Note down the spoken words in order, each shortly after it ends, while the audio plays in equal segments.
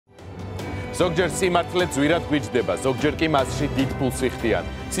ზოგჯერ სიმართლე ძვირად გვიჯდება, ზოგჯერ კი მასში დიდ ფულს იხდიან.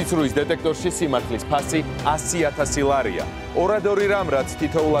 სიცრუის დეტექტორში სიმართლის ფასი 100,000 ლარია. ორადორი რამ, რაც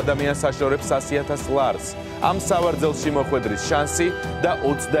თითოეულ ადამიანს აშორებს 100,000 ლარს. ამ სავარძელში მოხვედრის შანსი და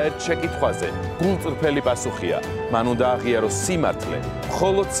 21 შეკითხვაზე გულწრფელი პასუხია. მან უნდა აღიაროს სიმართლე,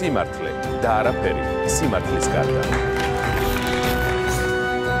 მხოლოდ სიმართლე და არაფერი სიმართლის გარდა.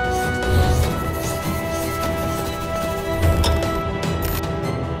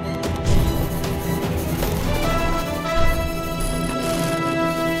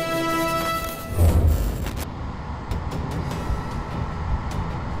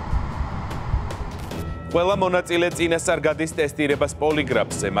 ყველა მონაწილე წინასწარ გადის ტესტირებას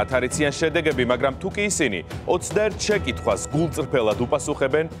პოლიგრაფზე. მათ არიციან შედეგები, მაგრამ თუ კი ისინი 21 შეკითხვას გულწრფელად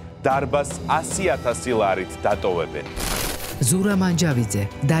უპასუხებენ, დარბაზს 100,000 ლარით დატოვებენ. ზურა მანჯავიძე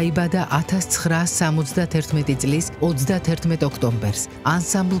დაიბადა 1971 წლის 31 ოქტომბერს.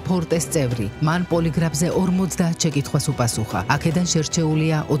 ანსამბლ ფორტეს წევრი. მან პოლიგრაფზე 50 შეკითხვას უპასუხა. აქედან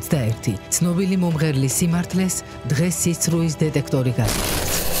შერჩეულია 21. ცნობილი მომღერლის სიმართლეს დღეს სიცრუის დეტექტორი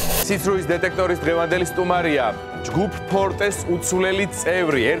გაზრდას. სიცრუის დეტექტორის დღევანდელი სტუმარია ჯგუფ ფორტეს უცვლელი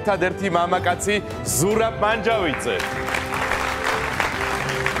წევრი, ერთადერთი მამაკაცი ზურა მანჯავიძე.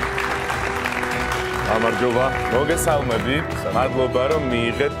 გამარჯობა, მოგესალმები. მადლობა, რომ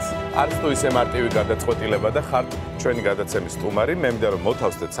მიიღეთ არც თუ ისე მარტივი გადაწყვეტილება და ხართ ჩვენი გადაცემის სტუმარი. მე მინდა რომ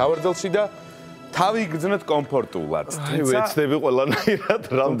მოთავსდეთ სავარძელში და თავი იგრძნოთ კომფორტულად. აი, ვეცდები ყველანაირად,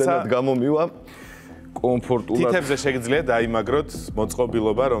 რამდენად გამომივა. კომფორტულად. თითებზე შეგიძლიათ დაიმაგროთ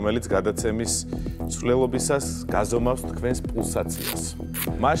მოწყობილობა, რომელიც გადაცემის ცვლილობისას გაზომავს თქვენს პულსაციას.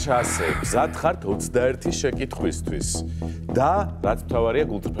 მაშა ასე, მზად ხართ 21 შეკითხვისთვის და რაც მთავარია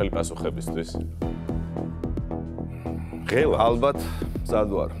გულწრფელი პასუხებისთვის. ღელა, ალბათ მზად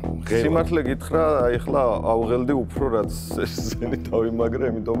ვარ. სიმართლე გითხრა, აი ხლა ავღელდი უფრო რაც ესენი დავიმაგრე,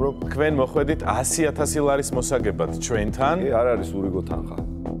 იმიტომ რომ თქვენ მოხვედით 100,000 ლარის მოსაგებად ჩვენთან. კი, არ არის ურიგო თანხა.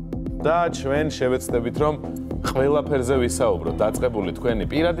 და ჩვენ შევეცდებით, რომ ყველაფერზე ვისაუბროთ, დაწყებული თქვენი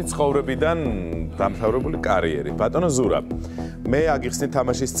პირადი ცხოვრებიდან დამთავრებული კარიერი. ბატონო ზურა, მე აგიხსნით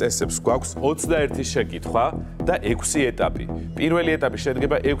თამაშის წესებს, გვაქვს 21 შეკითხვა და 6 ეტაპი. პირველი ეტაპი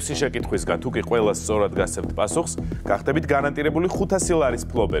შედგება 6 შეკითხვისგან, თუ კი ყველას სწორად გასცემთ პასუხს, გახდებით გარანტირებული 500 ლარის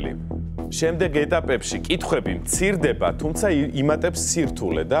მფლობელი. შემდეგ ეტაპებში კითხვები მცირდება, თუმცა იმატებს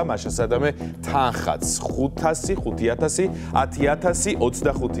სირთულე და მაშასადამე თანხაც 500, 5,000, 10,000,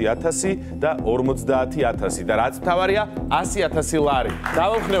 25,000 და 50,000 და რაც მთავარია 100,000 ლარი.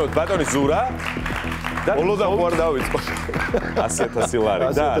 დავუხნევოთ ბატონი ზურა და ბოლოდან ხوار დავიწყო. 100,000 ლარი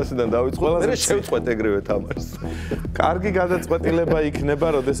და 100,000-დან დავიწყო. მე შევწყვეტ ეგრევე თამაშს. კარგი გადაწყვეტილება იქნება,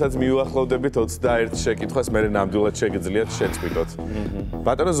 როდესაც მიუახლოვდებით 21 შეკითხვას, მე ნამდვილად შეგიძლიათ შეწყვიტოთ.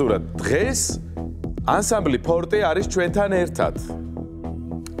 ბატონო ზურა, დღეს ანსამბლი ფორტე არის ჩვენთან ერთად.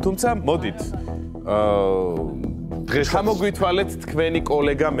 თუმცა მოდით დღეს ჩამოგვითვალეთ თქვენი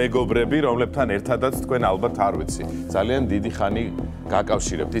კოლეგა მეგობრები, რომლებთან ერთადაც თქვენ ალბათ არ ვიცი. ძალიან დიდი ხანი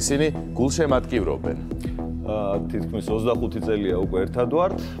გაკავშირებთ. ისინი გულშემატკივრობენ. თითქმის 25 წელია უკვე ერთად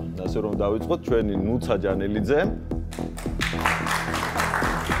ვართ, ასე რომ დავიწყოთ ჩვენი ნუცა ჯანელიძე,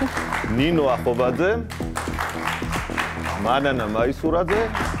 ნინო ახობაძე, მანანა მაისურაძე,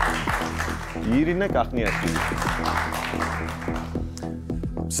 ირინე კახნიაშვილი.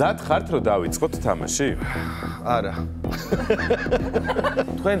 მზად ხართ რომ დავიწყოთ თამაში? არა.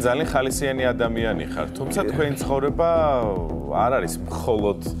 თქვენ ძალიან ხალისიანი ადამიანი ხართ, თუმცა თქვენი ცხოვრება არ არის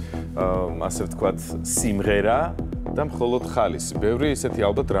მხოლოდ ასე ვთქვათ სიმღერა და მხოლოდ ხალისი. ბევრი ისეთი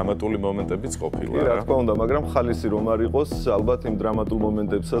ალბათ დრამატული მომენტებიც ყოფილა. კი, რა თქმა უნდა, მაგრამ ხალისი რომ არ იყოს, ალბათ იმ დრამატულ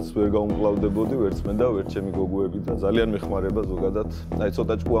მომენტებსაც ვერ გაუმკლავდებოდი, ვერც მე და ვერც ჩემი გოგოები და ძალიან მეხმარება ზოგადად, აი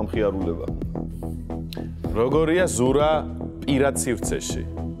ცოტა ჭკუა მხიარულება. როგორია ზურა პირად სივრცეში?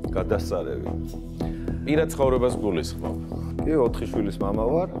 გადასწარები. პირად ცხოვრებას გულისხმობ. კი, 4 შვილის მამა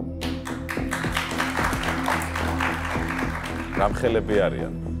ვარ. რამხელები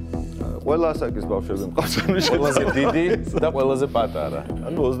არიან? ყველა ასაკის ბავშვები მყავს. ყველაზე დიდი და ყველაზე პატარა.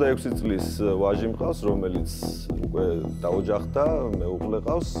 ანუ 26 წლის ვაჟი მყავს, რომელიც უკვე დაოჯახდა, მეუღლე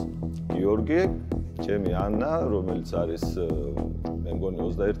ყავს, გიორგი, ჩემი ანა, რომელიც არის მე მგონი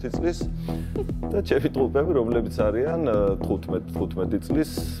 21 წლის და ჩემი ტყუპები, რომლებიც არიან 15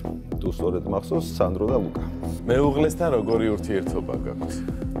 წლის, თუ სწორედ მახსოვს, სანდრო და ლუკა. მეუღლესთან როგორი ურთიერთობა გაქვს?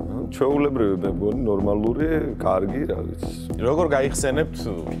 ჩვეულებრივი, მე მგონი ნორმალური, კარგი, რა ვიცი. როგორ გაიხსენებთ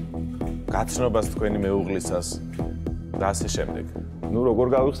გაცნობას თქვენი მეუღლისას და ასე შემდეგ? ნუ როგორ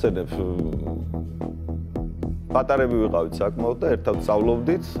გავიხსენებ? პატარები ვიყავით საკმაოდ და ერთად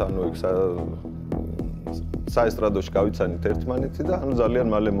სწავლობდით, ანუ ეგ საესტრადოში გავიცანით ერთმანეთი და ანუ ძალიან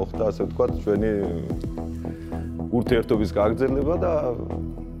მალე მოხდა ასე ვთქვათ ჩვენი ურთიერთობის გაგრძელება და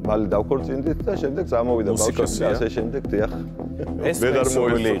მალე დავქორწინდით და შემდეგ წამოვიდა ბავშვები და ასე შემდეგ დიახ. ეს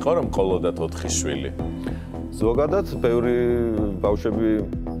მეგარმოვილი იყო რომ ყოლოდათ 4 შვილი. ზოგადად ბევრი ბავშვები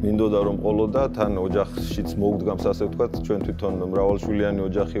მინდოდა რომ ყოლოდა, თან ოჯახშიც მოუდგამს ასე ვთქვათ, ჩვენ თვითონ მრავალშვილიანი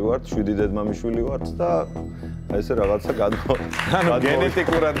ოჯახი ვართ, 7 დედმამიშვილი ვართ და აი ესე რაღაცა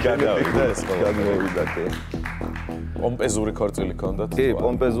გენეტიკურად გადავიდა ეს ყოლა. გადმოვიდა კი. პომპეზური ქორწილი ჰქონდათ? კი,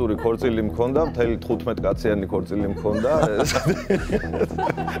 პომპეზური ქორწილი მქონდა, მთელი 15 კაციანი ქორწილი მქონდა.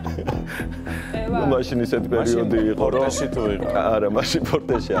 მაშინ ისეთი პერიოდი იყო, რომ პორტეში თუ იყო? არა, მაშინ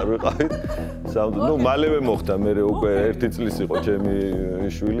პორტეში არ ვიყავით. ნუ მალევე მოხდა, მე უკვე 1 წლის იყო ჩემი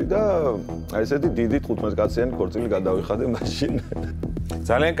შვილი და აი ესეთი დიდი 15 კაციანი ქორწილი გადავიხადე მაშინ.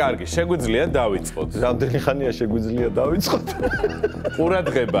 ძალიან კარგი, შეგვიძლია დავიწყოთ. რამდენი ხანია შეგვიძლია დავიწყოთ?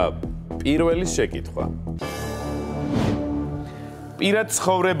 ყურადღება, პირველი შეკითხვა. პირად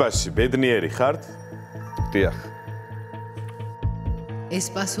ცხოვრებაში ბედნიერი ხართ? დიახ. ეს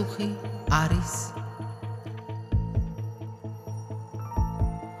პასუხი არის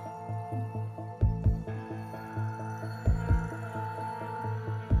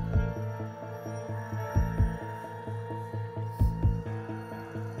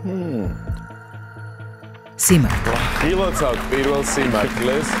სიმართლე. ილოცავთ პირველ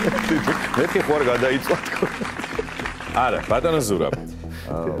სიმართლეს. მეთქი ხوار გადაიწვა თქო. არა, ბატონო ზურა.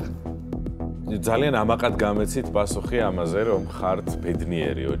 ძალიან ამაყად გამეცით პასუხი ამაზე, რომ ხართ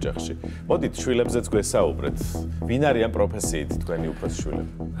ბედნიერი ოჯახში. მოდით, შვილებზეც გვესაუბრეთ. ვინ არიან პროფესიით თქვენი უფროსი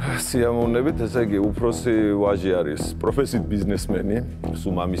შვილები? სიამოვნებით, ესე იგი, უფროსი ვაჟი არის პროფესიით ბიზნესმენი.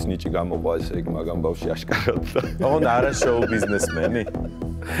 სულ მამის ნიჭი გამოყვა, ესე იგი, მაგამ ბავშვი აშკარად. ოღონდ არა შოუ ბიზნესმენი?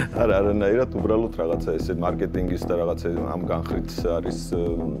 არა, არანაირად, უბრალოდ რაღაცა ესე მარკეტინგის და რაღაცა ამ განხრით არის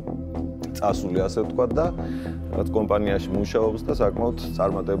წასული ასე ვთქვათ და რაც კომპანიაში მუშაობს და საკმაოდ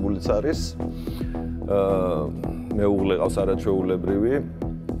წარმატებულიც არის. მეუღლე ყავს არაჩვეულებრივი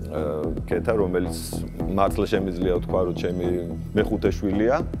კეთა, რომელიც მართლა შემიძლია ვთქვა, რომ ჩემი მეხუთე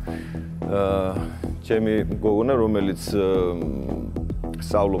შვილია. ჩემი გოგონა, რომელიც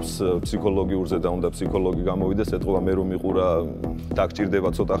სწავლობს ფსიქოლოგიურზე და უნდა ფსიქოლოგი გამოვიდეს, ეთქვა მე რომ მიყურა დაგჭირდება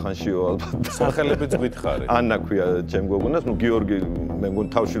ცოტა ხანშიო ალბათ. სახელებიც გითხარით. ანა ქვია ჩემ გოგონას, ნუ გიორგი მე მგონი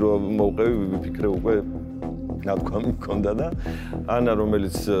თავში რომ მოვყევი, ვიფიქრე უკვე ნათქვამი მქონდა და ანა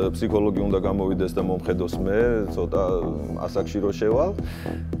რომელიც ფსიქოლოგი უნდა გამოვიდეს და მომხედოს მე, ცოტა ასაკში რო შევალ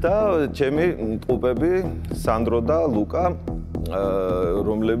და ჩემი ტყუპები სანდრო და ლუკა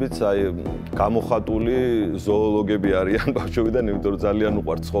რომლებიც აი გამოხატული ზოოლოგები არიან ბავშვებიდან, იმიტომ რომ ძალიან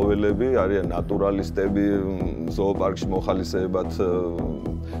უყვართ ცხოველები, არიან ნატურალისტები, ზოოპარკში მოხალისეებად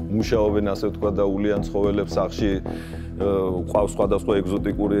მუშაობენ ასე ვთქვა და ულიან ცხოველებს სახლში, ყავს სხვადასხვა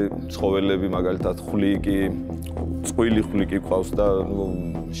ეგზოტიკური ცხოველები, მაგალითად ხვლიკი, წყვილი ხვლიკი ყავს და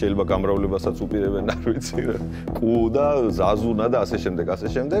შეიძლება გამრავლებასაც უპირებენ, არ ვიცი, კუ და ზაზუნა და ასე შემდეგ, ასე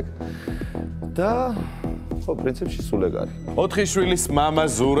შემდეგ. და ხო, პრინციპში სულ ეგ არის. 4 შვილის მამა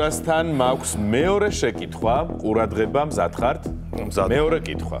ზურასთან მაქვს მეორე შეკითხვა, ყურადღება მზად ხართ? მზად. მეორე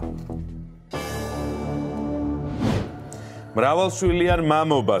კითხვა. მრავალშვილიან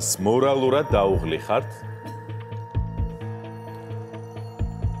მამობას მორალურად დაუღლიხართ?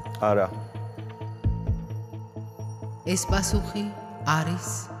 არა. ეს პასუხი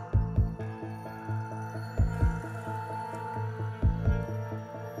არის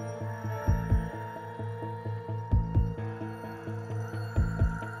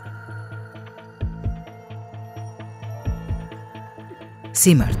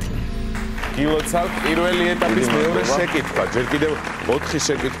სიმართლე. გილოცავთ პირველი ეტაპის მეორე შეკითხვა. ჯერ კიდევ 4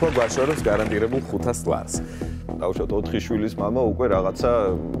 შეკითხვა გვაშორებს გარანტირებულ 500 ლარს. დავუშვათ 4 შვილის მამა უკვე რაღაცა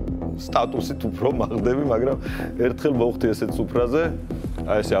სტატუსით უფრო მაღლდები, მაგრამ ერთხელ მოვხდი ესეც სუფრაზე,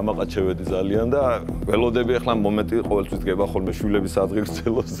 აი ესე ამაყად შევედი ძალიან და ველოდები ახლა მომენტი ყოველთვის დგება ხოლმე შვილების ადგილს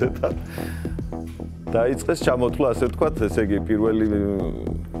ძელოზე და დაიწყეს ჩამოთვლა ასე ვთქვათ, ესე იგი პირველი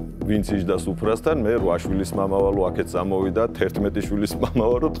ვინც იჯდა სუფრასთან, მე 8 შვილის მამა ვალო, აქეთ წამოვიდა 11 შვილის მამა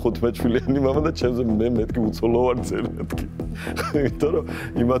ვარო, 15 შვილიანი მამა და ჩემზე მე მეთქი უცოლო ვარ ძერმეთქი. იმიტომ რომ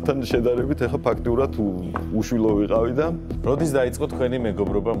იმათთან შედარებით ახლა ფაქტიურად უშვილო ვიყავი და როდის დაიწყო თქვენი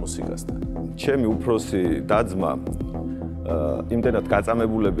მეგობრობა მუსიკასთან? ჩემი უფროსი და-ძმა იმდენად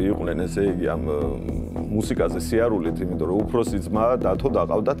გაწამებულები იყვნენ, ესე იგი ამ მუსიკაზე სიარულით, იმიტომ რომ უფროსი ძმა დათო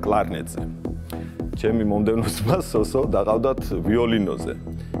დაყავდათ კლარნეტზე. ჩემი მომდევნო ძმა სოსო დაყავდათ ვიოლინოზე.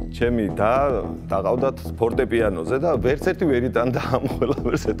 ჩემი და დაყავდათ ფორტეპიანოზე და ვერც ერთი ვერ იტანდა ამ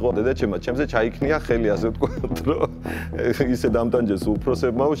ყველაფერს ეთქვა დედაჩემმა, ჩემზე ჩაიქნია ხელი ასე ვთქვათ, რომ ისე დამტანჯეს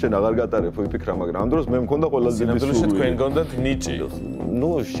უფროსებმაო, შენ აღარ გატარებ ვიფიქრა, მაგრამ ამ დროს მე მქონდა ყველაზე დიდი სურვილი. სინამდვილეში თქვენ გონდათ ნიჭი.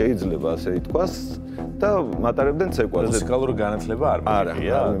 ნუ შეიძლება ასე ითქვას და მატარებდნენ ცეკვაზე. მუსიკალური განათლება არ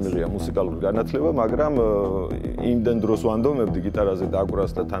მიიღია? არ მიიღია მუსიკალური განათლება, მაგრამ იმდენ დროს ვანდომებდი გიტარაზე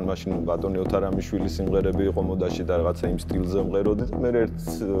დაკვრას და თან მაშინ ბატონი ოთარამიშვილის სიმღერები იყო მოდაში და რაღაცა იმ სტილზე მღეროდი და მე ერთ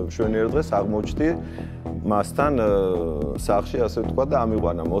შვენიერ დღეს აღმოჩნდი მასთან სახლში ასე ვთქვა და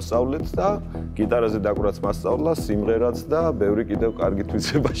ამიყვანა მოსწავლეთ და გიტარაზე დაკვრაც მასწავლა, სიმღერაც და ბევრი კიდევ კარგი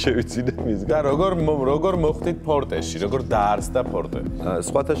თვისება შევიცინე მისგან. და როგორ მოხდით ფორტეში, როგორ დაარსდა ფორტე?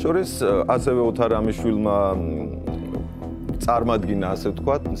 სხვათა შორის ასევე ოთარამიშვილმა წარმადგინა ასე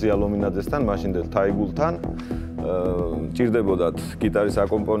ვთქვათ ზიალომინაძესთან, მაშინდელ თაიგულთან ჭირდებოდათ გიტარის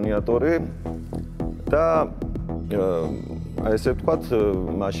აკომპანიატორი და აი ესე ვთქვათ,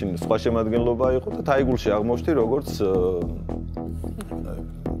 მაშინ სხვა შემადგენლობა იყო და თაიგულში აღმოჩნდი როგორც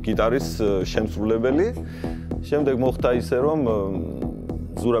გიტარის შემსრულებელი. შემდეგ მოხდა ისე, რომ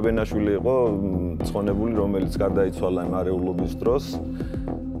ზურა ბენაშვილი იყო ცხონებული, რომელიც გარდაიცვალა იმ არეულობის დროს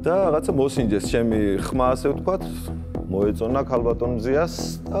და რაღაცა მოსინჯეს ჩემი ხმა ასე ვთქვათ, მოეწონა ქალბატონ მზიას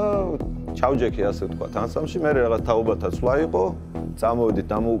და ჩავჯექი ასე ვთქვათ ანსამბლში. მე რაღაც თაობათა ცვლა იყო. წამოვედით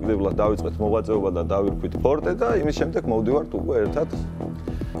დამოუკიდებლად დავიწყეთ მოღვაწეობა და დავირქვით ფორტე და იმის შემდეგ მოვდივართ უკვე ერთად.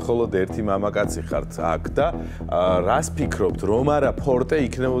 მხოლოდ ერთი მამაკაცი ხართ აქ და რას ფიქრობთ, რომ არა ფორტე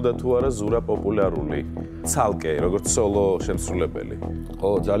იქნებოდა თუ არა ზურა პოპულარული? ცალკე, როგორც სოლო შემსრულებელი. ხო,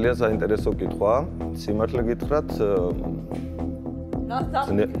 ძალიან საინტერესო კითხვა. სიმართლე გითხრათ,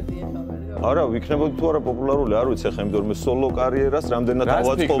 არა, ვიქნებოდი თუ არა პოპულარული, არ ვიცი, ახლა იმდროინდელი სოლო კარიერას რამდენად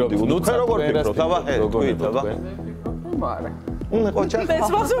ავაწყობდი. ნუ თქვენ როგორ ფიქრობთ? აბა, თქვით, აბა. არა. ყოჩა. მეც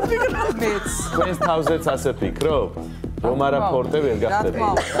მასურ ფიქრობ. თქვენს თავზეც ასე ფიქრობთ? რომ არა ფორტე ვერ გახდები.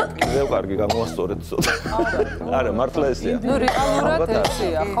 მე კარგი გამოვასწორეთ ცოტა. არა, მართლა ესეა. ნუ რეალურად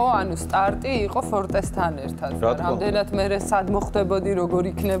ესეა, ხო, ანუ სტარტი იყო ფორტესთან ერთად. რამდენად მე სად მოხდებოდი, როგორ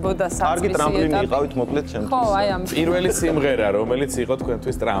იქნებოდა საწყისი ეტაპი. კარგი ტრამპლინი იყავით მოკლედ ჩემთვის. ხო, აი ამ პირველი სიმღერა, რომელიც იყო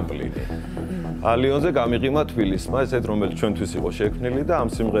თქვენთვის ტრამპლინი. ალიონზე გამიყიმა თბილისმა, ესეთ რომელიც ჩვენთვის იყო შექმნილი და ამ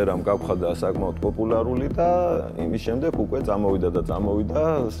სიმღერამ გავხადა საკმაოდ პოპულარული და იმის შემდეგ უკვე წამოვიდა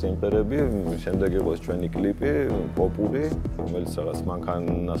სიმღერები, შემდეგ იყო ჩვენი კლიპი, პოპური, რომელიც რაღაც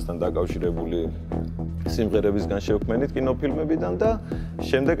მანქანასთან დაკავშირებული სიმღერებისგან შევქმნით კინოფილმებიდან და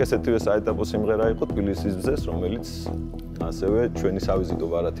შემდეგ ესეთივე საეტაპო სიმღერა იყო თბილისის ბზეს, რომელიც ასევე ჩვენი სავიზიტო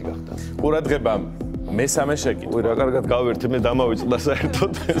ბარათი გახდა. ყურადღებამ მესამე შეკითხვა. რა კარგად გავერთე, მე დამავიწყდა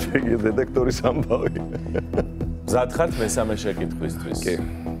საერთოდ ესე იგი დეტექტორის ამბავი. მზად ხართ მესამე შეკითხვისთვის? კი.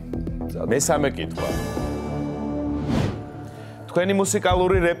 მესამე კითხვა. თქვენი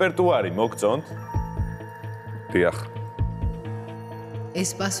მუსიკალური რეპერტუარი მოგწონთ? დიახ. ეს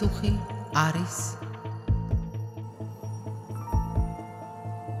პასუხი არის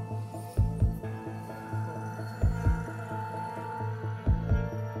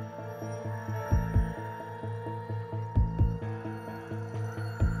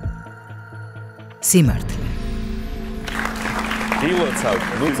სიმართლე. ილოცავთ,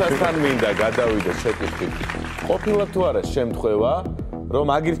 ლუცასთან მინდა გადავიდეთ შეკითხვით. ყოფილა თუ არა შემთხვევა, რომ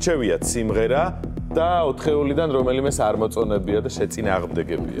აგირჩევიათ სიმღერა და 4-ეულიდან რომელიმეს არ მოწონებია და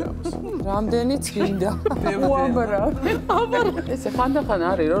შეწინააღმდეგებია ამას? რამდენიც გინდა. უამრავი. ესე ხანდახან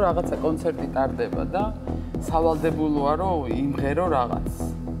არის რომ რაღაცა კონცერტი ტარდება და სავალდებულოა რომ იმღერო რაღაც.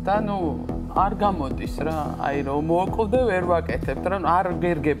 და ნუ არ გამოდის რა, აი რომ მოაკვდე ვერ ვაკეთებთ რა, არ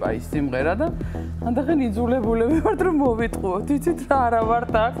გერგება ის სიმღერა და ანდახან იძულებულები ვართ რომ მოვიტყუოთ, იცით რა არა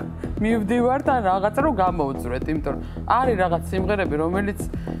ვართ აქ, მივდივართ ან რაღაცა რომ გამოვძვრეთ, იმიტომ რომ არის რაღაც სიმღერები, რომელიც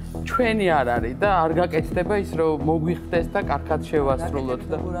ჩვენი არ არის და არ გაკეთდება ის რომ მოგვიხდეს და კარგად შევასრულოთ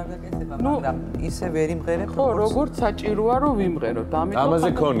და მაგრამ ისე ვერ იმღერებ ხო, როგორც საჭიროა რომ ვიმღეროთ, ამიტომ ამაზე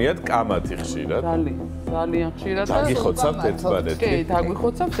ქონიათ კამათი ხშირად. ძალიან ხშირად და დაგიხოცავთ ერთმანეთი. კი,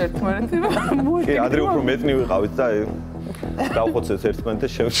 დაგიხოცავთ ერთმანეთი. კი, ადრე უფრო მეტნი ვიყავით და დავხოცეთ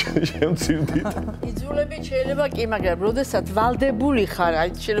ერთმანეთს შევცივდით. იძულებით შეიძლება კი, მაგრამ როდესაც ვალდებული ხარ, აი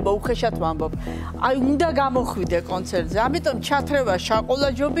შეიძლება უხეშად ვამბობ. აი უნდა გამოხვიდე კონცერტზე. ამიტომ ჩათრევა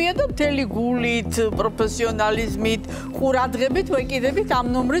შაყოლაჯობია და მთელი გულით, პროფესიონალიზმით, ყურადღებით ვეკიდებით ამ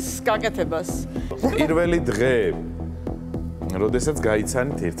ნომრის გაკეთებას. პირველი დღე როდესაც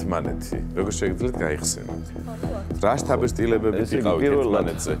გაიცანით ერთმანეთი, როგორ შეგიძლიათ გაიხსენოთ? რა შთაბეჭდილებებით იყავით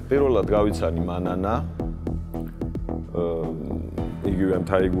ერთმანეთზე? პირველად გავიცანი მანანა. იგივე ამ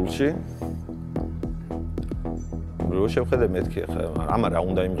თაიგულში. რო შევხედე მეთქი ახლა, ამა რა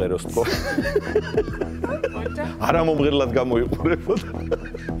უნდა იმღეროს თქო. არა მომღერლად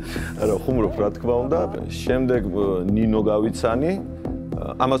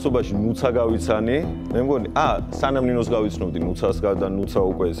ამასობაში ნუცა გავიცანი, მე მგონი, სანამ ნინოს გავიცნობდი ნუცას და ნუცა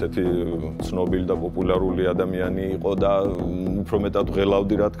უკვე ესეთი ცნობილი და პოპულარული ადამიანი იყო და უფრო მეტად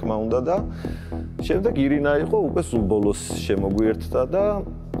ღელავდი რა თქმა უნდა და შემდეგ ირინა იყო უკვე სულ ბოლოს შემოგვიერთდა და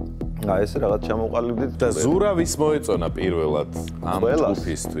ეს რაღაც ჩამოყალიბდით და ზურა ვის მოეწონა პირველად ამ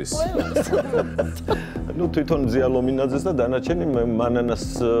ჯგუფისთვის? ნუ თვითონ ზია ლომინაძეს და დანარჩენი მანანას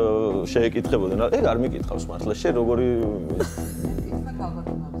შეეკითხებოდნენ. ეგ არ მიკითხავს მართლა, შენ როგორი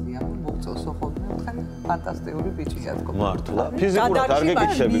ფანტასტიკური ბიჭია თქო. მართლა. ფიზიკურად არ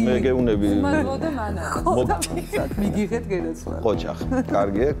გეკითხები, მე გეუნები. მიგიღეთ გადაცვა. ყოჩახ.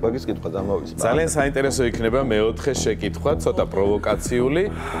 კარგია, მაგის კითხვა დამავიწყე. ძალიან საინტერესო იქნება მეოთხე შეკითხვა, ცოტა პროვოკაციული.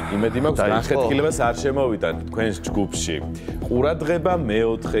 იმედი მაქვს, განხეთქილებას არ შემოვიდა თქვენს ჯგუფში. ყურადღება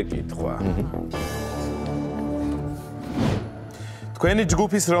მეოთხე კითხვა. თქვენი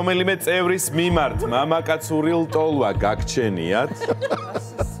ჯგუფის რომელიმე წევრის მიმართ მამაკაცური ლტოლვა გაგჩენიათ?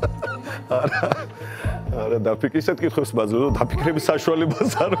 არა, დაფიქრეთ კითხავს მაძლევ და დაფიქრების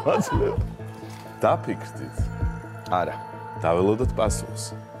საშუალებას არ მაძლევ. დაფიქრდით? არა. დაველოდოთ პასუხს.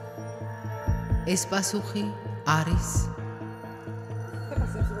 ეს პასუხი არის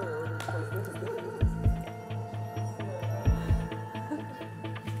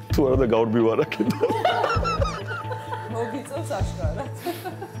თუ არა და გაურბივარაკე. მოგიწევს აშკარად.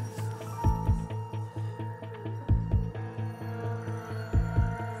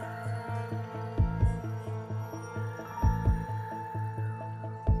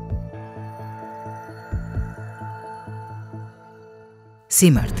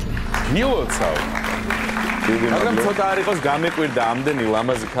 სიმართლე. მილოცავ. მაგრამ ცოტა არ იყოს გამეკვირდა ამდენი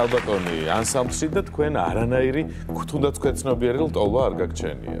ლამაზი ქალბატონი ანსამბლში და თქვენ არანაირი თუნდაც ქვეცნობიერი ლტოლვა არ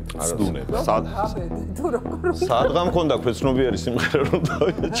გაგჩენიათ. ცდუნები. სადღა მქონდა ქვეცნობიერი სიმღერა რომ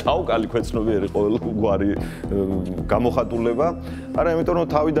ჩავკალი ქვეცნობიერი ყოველ გვარი გამოხატულება. არა, იმიტომ რომ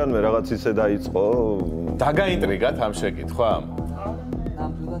თავიდანვე რაღაც ისე დაიწყო. დაგაინტრიგათ ამ შეკითხვამ?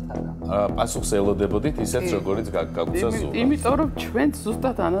 პასუხს ელოდებოდით ისეთ როგორიც გაგუცა ზურა. იმიტომ რომ ჩვენც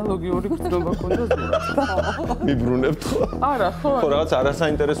ზუსტად ანალოგიური გრძნობა ქონდა ზურა. მიბრუნებთ ხო? არა, ხო. ხო, რაღაც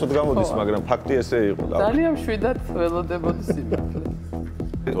არასაინტერესოდ გამოდის, მაგრამ ფაქტი ესე იყო. ძალიან მშვიდად ველოდებოდი სიმართლე.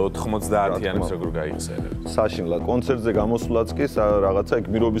 90-იანებს როგორ გაიხსენებთ? საშინლად კონცერტზე გამოსვლაც კი რაღაცა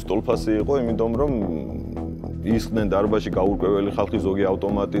გმირობის ტოლფასი იყო, იმიტომ რომ ისხდნენ დარბაზში გაურკვეველი ხალხი, ზოგი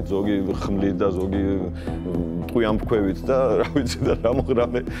ავტომატით, ზოგი ხმლით და ზოგი ტყვიამფქვევით და რა ვიცი და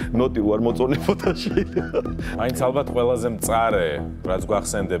რამე ნოტი უარ მოწონებოდა შეიძლება. მაინც ალბათ ყველაზე მწარე, რაც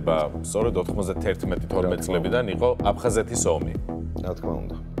გვახსენდება, სწორედ 91-12 წლებიდან იყო აფხაზეთის ომი. რა თქმა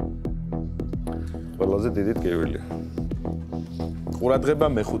უნდა. ყველაზე დიდი ტკივილი. ყურადღება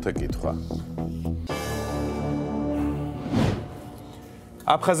მეხუთე კითხვა.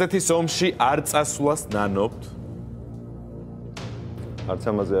 აფხაზეთის ომში არ წასვლას ნანობთ? არც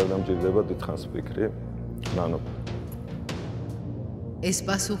ამაზე არ დამჭირდება დიდხანს ფიქრი. ნანობ. ეს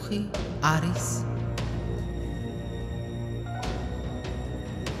პასუხი არის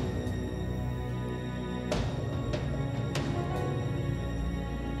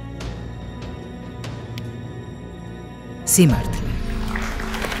სიმართლე.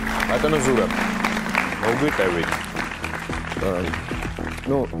 ბატონო ზურა, მოგვიყევით.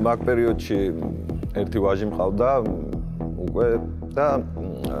 ნუ მაგ პერიოდში ერთი ვაჟი მყავდა უკვე და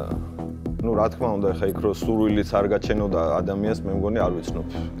ნუ რა თქმა უნდა ხა იქ რო სურვილიც არ გაჩენოდა ადამიანს მე მგონი არ ვიცნობ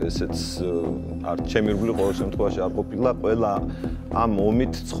ესეც არ ჩემირგული ყოველ შემთხვევაში არ ყოფილა ყველა ამ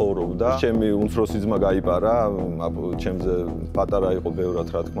ომით ცხოვრობდა ჩემი უმცროსი ძმა გაიპარა ჩემზე პატარა იყო ბევრად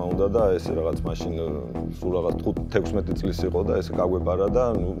რა თქმა უნდა და ესე რაღაც მაშინ სულ რაღაც 5-16 წლის იყო და ესე გაგვეპარა და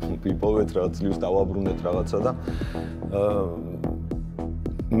ნუ ვიპოვეთ რა ძლივს დავაბრუნეთ რაღაცა და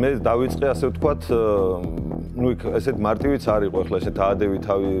მე დავიწყე ასე ვთქვათ ნუ იქ ესეთ მარტივიც არ იყო ახლა ესე დაადევი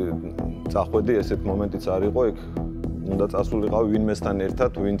თავი წახვედი ესეთ მომენტიც არ იყო იქ უნდა წასულიყავი ვინმესთან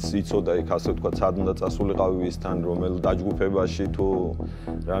ერთად ვინც იცოდა იქ ასე ვთქვათ სად უნდა წასულიყავი ვისთან რომელ დაჯგუფებაში თუ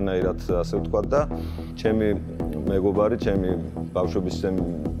რანაირად ასე ვთქვათ და ჩემი მეგობარი ჩემი ბავშვობის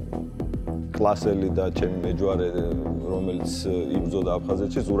კლასელი და ჩემი მეჯვარე რომელიც იბრძოდა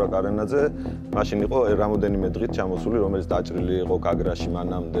აფხაზეთში ზურა კარენაძე მაშინ იყო რამოდენიმე დღით ჩამოსული რომელიც დაჭრილი იყო კაგრაში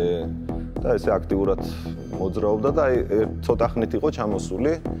მანამდე და ესე აქტიურად მოძრაობდა და აი ცოტა ხნით იყო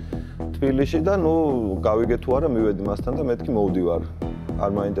ჩამოსული თბილისში და ნუ გავიგე თუ არა მივედი მასთან და მეთქი მოვდივარ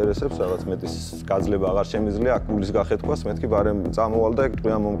არ მაინტერესებს რაღაც მეტის გაძლება აღარ შემიძლია აქ გულის გახეთქვას მეთქი ბარემ წამოვალ და ეგ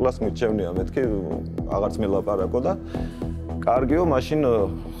ტყვია მომკლას მიჩევნია მეთქი აღარც მელაპარაკო და კარგიო მაშინ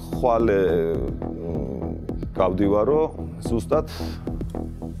ხვალე გავდივარო ზუსტად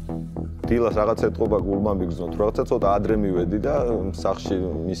დილას რაღაც ეთყობა გულმა მიგზნოთ რაღაცა ცოტა ადრე მივედი და სახლში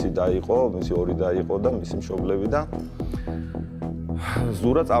მისი დაიყო მისი ორი დაიყო და მისი მშობლები და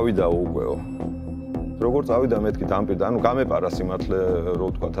ზურა წავიდა უკვე. როგორ წავიდა მეთქი დამპირდა, ანუ გამეპარა სიმართლე, რო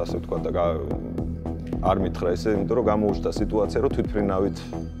ვთქვათ, ასე ვთქვათ და არ მითხრა ესე, იმიტომ რომ გამოუჩნდა სიტუაცია, რომ თვითმფრინავით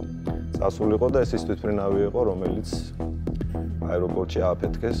წასულიყო და ეს ის თვითმფრინავი იყო, რომელიც აეროპორტში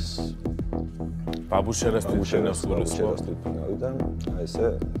ააფეთქეს. ბაბუშერას თვითმფრინავი და ესე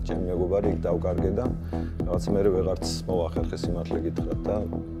ჩემი მეგობარი იქ დავკარგე და რაღაც მე ვეღარც მოახერხე სიმართლე გითხრათ და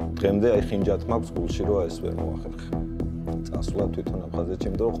დღემდე აი ხინჯად მაქვს გულში, რომ ეს ვერ მოახერხე. წასვლა თვითონ აფხაზეთში,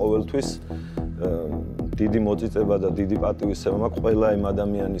 იმიტომ რომ ყოველთვის დიდი მოწიწება და დიდი პატივისცემა მაქვს ყველა იმ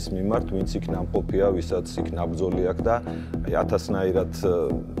ადამიანის მიმართ, ვინც იქ ნამყოფია, ვისაც იქ ნაბრძოლი აქვს და აი ათასნაირად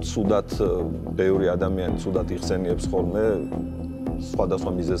ცუდად ბევრი ადამიანი ცუდად იხსენიებს ხოლმე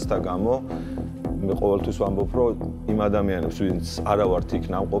სხვადასხვა მიზეზთა გამო. მე ყოველთვის ვამბობ, რომ იმ ადამიანებს, ვინც არა ვართ იქ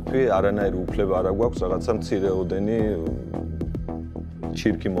ნამყოფი, არანაირი უფლება არ აქვს რაღაცა მცირეოდენი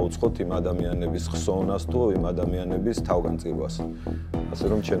ჩირკი მოუწყოთ იმ ადამიანების ხსოვნას თუ იმ ადამიანების თავგანწირვას. ასე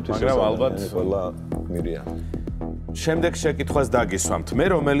რომ ჩემთვის ეს ადამიანი ყველა გმირია. შემდეგ შეკითხვას დაგისვამთ. მე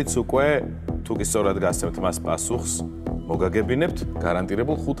რომელიც უკვე თუ კი სწორად გასცემთ მას პასუხს, მოგაგებინებთ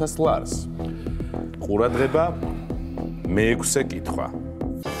გარანტირებულ 500 ლარს. ყურადღება მე-6 კითხვა.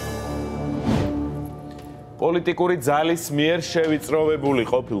 პოლიტიკური ძალის მიერ შევიწროვებული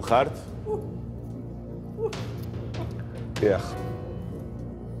ყოფილხართ? დიახ.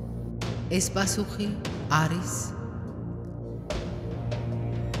 ეს პასუხი არის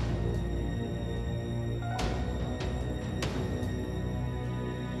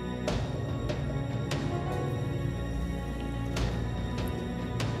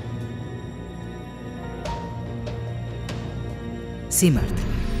სიმართლე.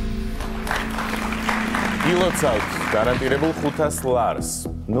 ილოცავთ გარანტირებულ 500 ლარს.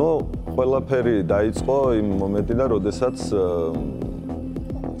 ნუ ყველაფერი დაიწყო იმ მომენტიდან, როდესაც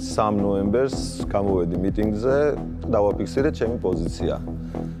 3 ნოემბერს გამოვედი მიტინგზე და დავაფიქსირე ჩემი პოზიცია,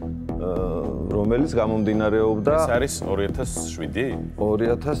 რომელიც გამომდინარეობდა ეს არის 2007?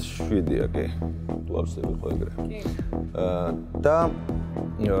 2007-ია, კი. ლავსები იყო ეგრე. და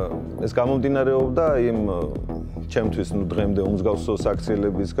ეს გამომდინარეობდა იმ ჩემთვის ნუ დღემდე უმსგავსო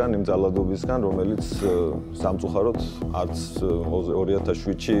საქციელებისგან, იმ ძალადობისგან, რომელიც სამწუხაროდ არც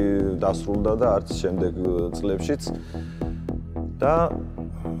 2007-ში დასრულდა და არც შემდეგ წლებშიც. და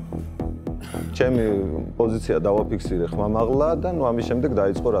ჩემი პოზიცია დავაფიქსირე ხმამაღლა და ნუ ამის შემდეგ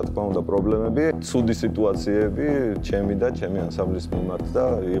დაიწყო რა თქმა უნდა პრობლემები, ცუდი სიტუაციები ჩემი და ჩემი ანსამბლის მიმართ და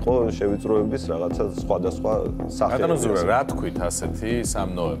იყო შევიწროების რაღაცა სხვადასხვა სახეები. ბატონო ზურა, რა თქვით ასეთი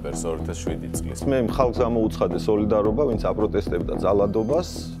 3 ნოემბერს 2007 წლის? მე ხალხს ამოუცხადე სოლიდარობა, ვინც აპროტესტებდა ძალადობას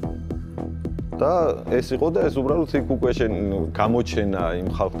და ეს იყო და ეს უბრალოდ იქ უკვე გამოჩენა იმ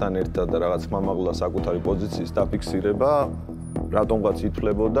ხალხთან ერთად და რაღაც ხმამაღლა საკუთარი პოზიციის დაფიქსირება რატომღაც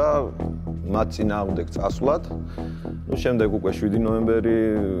ითვლებოდა მათ წინააღმდეგ წასვლად. ნუ შემდეგ უკვე 7 ნოემბერი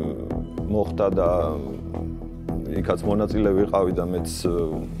მოხდა და იქაც მონაწილე ვიყავი და მეც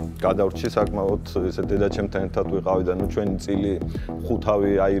გადავრჩი საკმაოდ ესე დედაჩემთან ერთად ვიყავი და ნუ ჩვენი წილი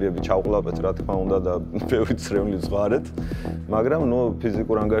ხუთავი აირები ჩავყლაპეთ რა თქმა უნდა და ბევრი წრევლი ზღარეთ. მაგრამ ნუ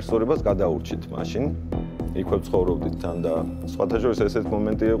ფიზიკურ ანგარიშსწორებას გადაურჩით მაშინ. იქვე ცხოვრობდით თან და სხვათა შორის ესეთ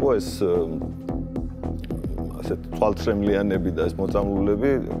მომენტი იყო ეს თვალთრემლიანები და ეს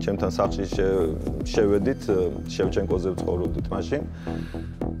მოწამლულები ჩემთან სახლში შევედით, შევჩენკოზე ვცხოვრობდით მაშინ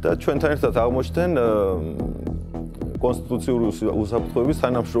და ჩვენთან ერთად აღმოჩნდნენ კონსტიტუციური უსაფრთხოების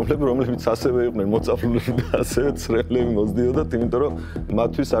თანამშრომლები, რომლებიც ასევე იყვნენ მოწამლულები და ასევე ცრემლები მოსდიოდათ, იმიტომ რომ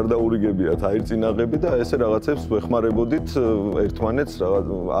მათთვის არ დაურიგებიათ აირწინაღები და ესე რაღაცებს ვეხმარებოდით ერთმანეთს, რაღაც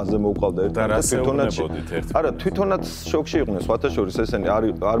აზე მოვყავდა ერთმანეთს არა, თვითონაც შოკში იყვნენ, სხვათა შორის ესენი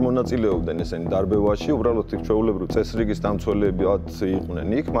არ მონაწილეობდნენ ესენი დარბევაში, უბრალოდ იქ ჩვეულებრივ წესრიგის დამცველებად იყვნენ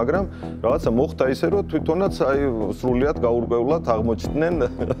იქ, მაგრამ რაღაცა მოხდა ისე, რომ თვითონაც აი სრულიად გაურკვევლად აღმოჩნდნენ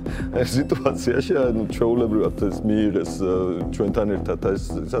სიტუაციაში, ანუ ჩვეულებრივად ეს მიიღეს ჩვენთან ერთად ეს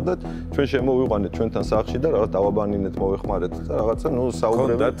სადაც ჩვენ შემოვიყვანეთ ჩვენთან სახლში და რაღაც დავაბანინეთ, მოვეხმარეთ და რაღაცა ნუ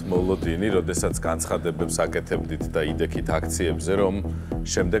საუბრები. გქონდათ მოლოდინი, როდესაც განცხადებებს აკეთებდით და იდექით აქციებზე, რომ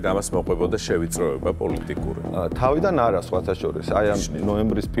შემდეგ ამას მოყვებოდა შევიწროება პოლიტიკური. თავიდან არა, სხვათა შორის. აი ამ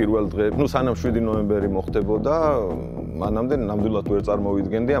ნოემბრის პირველ დღეებში, ნუ სანამ 7 ნოემბერი მოხდებოდა, მანამდე ნამდვილად ვერ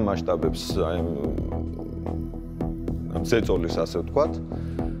წარმოვიდგენდი ამ მასშტაბებს, აი ამ ზეწოლის ასე ვთქვათ.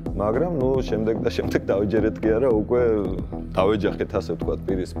 მაგრამ ნუ შემდეგ დავიჯერეთ კი არა, უკვე დავეჯახეთ ასე ვთქვათ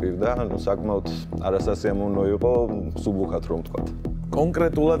პირისპირ და ნუ საკმაოდ არასასიამოვნო იყო სუბუქად რომ ვთქვათ.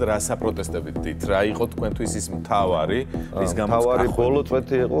 კონკრეტულად რა საპროტესტებით დით? რა იყო თქვენთვის ის მთავარი, რის გამოც მთავარი ბოლო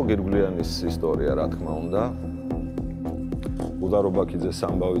წვეთი იყო გირგვლიანის ისტორია, რა თქმა უნდა. უდარობაქიძეს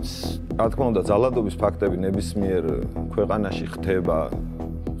ამბავიც, რა თქმა უნდა, ძალადობის ფაქტები ნებისმიერ ქვეყანაში ხდება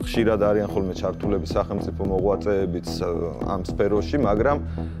ხშირად არიან ხოლმე ჩართულები სახელმწიფო მოღვაწეებიც ამ სფეროში, მაგრამ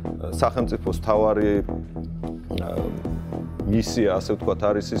სახელმწიფოს თავარი მისია, ასე ვთქვათ,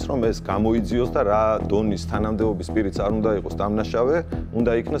 არის ის, რომ ეს გამოიძიოს და რა დონის თანამდებობის პირიც არ უნდა იყოს დამნაშავე,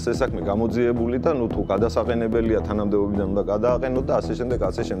 უნდა იქნას ეს საქმე გამოძიებული და თუ გადასაყენებელია თანამდებობიდან უნდა გადააყენოთ და ასე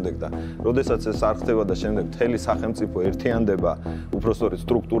შემდეგ და როდესაც ეს არ ხდება და შემდეგ მთელი სახელმწიფო ერთიანდება, უпростоრეთ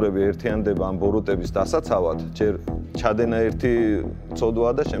სტრუქტურები ერთიანდება ამ ბოროტების დასაცავად, ჯერ ჩადენა ერთი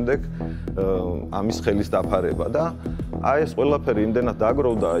ცოდვაა და შემდეგ ამის ხელის დაფარება და აი ეს ყველაფერი იმდენად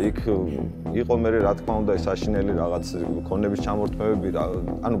დაგროვდა, იქ იყო მე რა თქმა უნდა ეს საშინელი რაღაც ქონების ჩამორთმევები რა,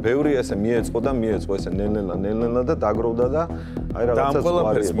 ანუ ბევრი ესე მიეწყო ესე ნელ-ნელა და დაგროვდა და აი რაღაცა და ამ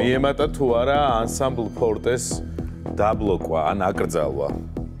ყველაფერს მიემატა თუ არა ანსამბლ ფორტეს დაბლოკვა ან აკრძალვა.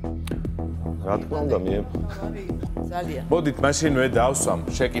 რა თქმა უნდა ძალიან. მოდით მაშინვე დავსვამ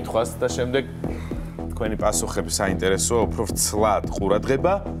შეკითხვას და შემდეგ თქვენი პასუხები საინტერესოა, უფრო ვრცლად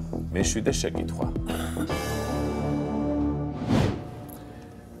ყურადღება, მეშვიდე შეკითხვა.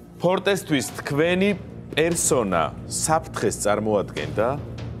 ფორტესთვის თქვენი პერსონა საფრთხეს წარმოადგენდა?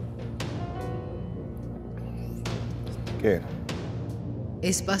 კი.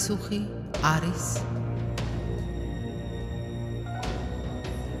 ეს პასუხი არის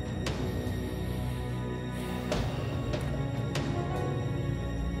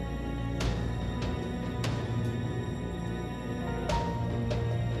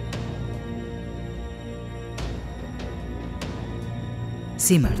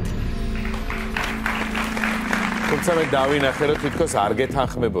სიმართლე. თუმცა მე დავინახე, რომ თითქოს არ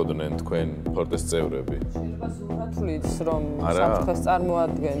გეთანხმებოდნენ თქვენ ფორტეს წევრები. თulis რომ საფრთხეს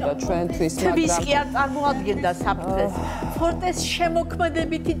წარმოადგენდა ჩვენთვის, თვის კი არ წარმოადგენდა საფრთხეს. ფორტეს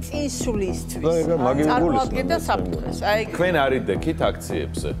შემოქმედებითი წინსვლისთვის წარმოადგენდა საფრთხეს. აი თქვენ არიდექით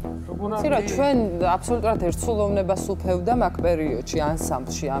აქციებზე? ცირა ჩვენ აბსოლუტურად ერთსულოვნებას უფევდა მაგ პერიოდში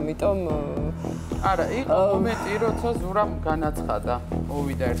ანსამბლში, ამიტომ არა, იყო მომენტი, როცა ზურამ განაცხადა,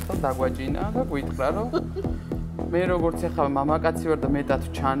 მოვიდა ერთხელ დაგვაჯინა და გვიტყრა, რომ მე როგორც ახლა მამაკაცი ვარ და მეტად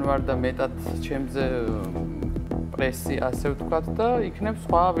ჩანვარ და მეტად ჩემზე პრესი ასე ვთქვათ და იქნებ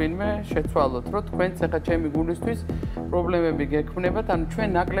სხვა ვინმე შეცვალოთ, რომ თქვენც ახლა ჩემი გულისთვის პრობლემები გექმნებათ, ანუ ჩვენ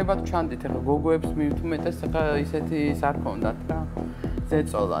ნაკლებად ჩანდით ახლა გოგოებს მithumetes ახლა ისეთი ის არ ქონდათ რა.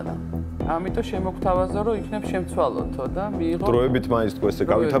 ზეწოლა და ამიტომ შემოგთავაზა რომ იქნებ შემცვალოთო და მიიღო დროებით მაინც თქვა ესე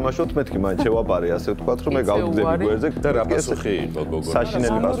გავითამაშოთ მეთქი მაინც შევაპარე ასე ვთქვათ რომ მე გავდგები გვერდზე და რა პასუხი იყო გოგო?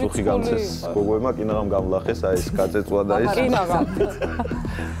 საშინელი პასუხი გამცეს გოგოებმა კინაღამ გამლახეს აი ეს გაწეწვა და ეს კინაღამ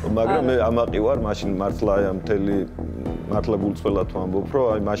მაგრამ მე ამაყი ვარ მაშინ მართლა აი მთელი მართლა გულწრფელად ვამბობ რომ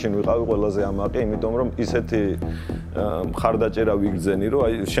აი მაშინ ვიყავი ყველაზე ამაყი იმიტომ რომ ისეთი მხარდაჭერა ვიგრძენი რომ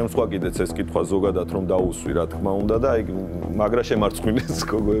აი შემსვა კიდეც ეს კითხვა ზოგადად რომ დაუსვი რა თქმა უნდა და აი მაგრა შემარცხვინეს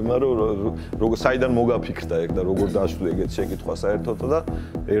გოგოებმა რომ საიდან მოგაფიქრდა ეგ და როგორ დაშვი ეგეთ შეკითხვა საერთოდ და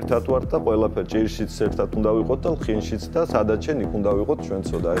ერთად ვართ და ყველაფერ ჭირშიც ერთად უნდა ვიყოთ და ლხინშიც და სადაც შენ იქ უნდა ვიყოთ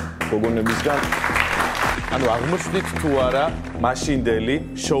ჩვენცო და აი გოგონებისგან ანუ აღმოჩნდით თუ არა მაშინდელი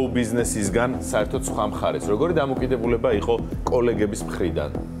შოუ ბიზნესისგან საერთოდ სხვა მხარეს. როგორი დამოკიდებულება იყო კოლეგების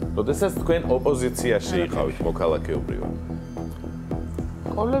მხრიდან? როდესაც თქვენ ოპოზიციაში იყავით მოქალაქეობრივად.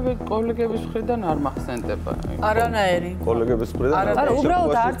 კოლეგების მხრიდან არ მახსენდება. არანაირი. კოლეგების მხრიდან არა,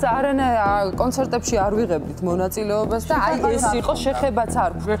 უბრალოდ არც კონცერტებში არ ვიღებდით მონაწილეობას და აი ეს იყო შეხებაც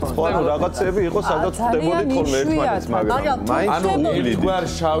არ გვერდს. ხო, ანუ რაღაცები იყო სადაც ხდებოდით ხოლმე ერთმანეთს, მაგრამ მაინც ანუ ერთგვარ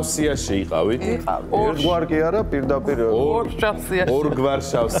შავსიაში იყავით? ერთგვარ კი არა, პირდაპირ ორგვარ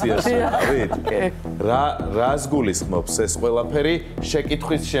შავსიაში იყავით? რას გულისხმობს ეს ყველაფერი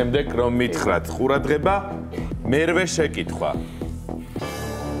შეკითხვის შემდეგ რომ მითხრათ ყურადღება მერვე შეკითხვა.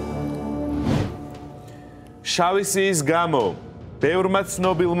 შავი სიის გამო ბევრმა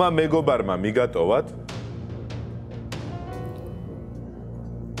ცნობილმა მეგობარმა მიგატოვათ?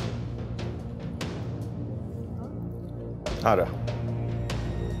 არა.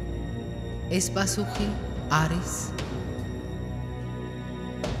 ეს პასუხი არის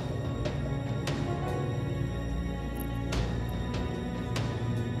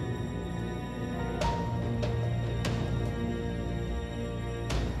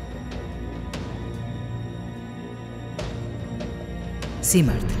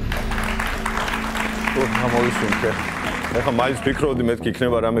სიმართლე. გამოვისუნთე. ეხლა მაინც ფიქრობდი მეთქი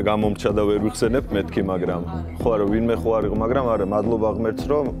იქნება რამე გამომრჩა და ვერ ვიხსენებ მეთქი, მაგრამ ხო არა ვინმე ხო არ იყო, მაგრამ არა მადლობა ღმერთს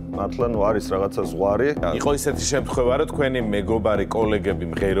რომ მართლა ნუ არის რაღაცა ზღვარი. იყო ისეთი შემთხვევა რომ თქვენი მეგობარი კოლეგები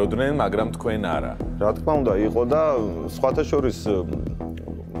მღეროდნენ, მაგრამ თქვენ არა. რა თქმა უნდა იყო და სხვათა შორის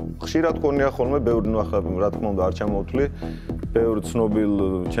ხშირად გქონია ხოლმე ბევრი ნუ ახლა რა თქმა უნდა არ ჩამოვთვლი ბევრ ცნობილ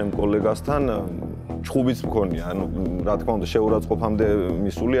ჩემ კოლეგასთან ჩხუბიც მქონია, ანუ რა თქმა უნდა შეურაცხყოფამდე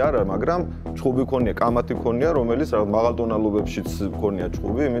მისული არა, მაგრამ ჩხუბი მქონია, კამათი მქონია, რომელიც რაღაც მაღალ ტონალობებშიც მქონია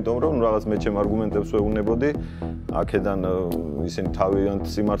ჩხუბი, იმიტომ რომ რაღაც მე ჩემ არგუმენტებს ვეუბნებოდი, აქედან ისინი თავიანთ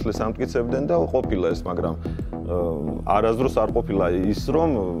სიმართლეს ამტკიცებდნენ და ყოფილა ეს, მაგრამ არასდროს არ ყოფილა ის, რომ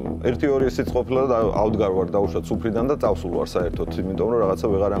 1-2 ესიც ყოფილა და ავდგარ ვარ დაუშვათ სუფრიდან და წავსულ ვარ საერთოდ, იმიტომ რომ რაღაცა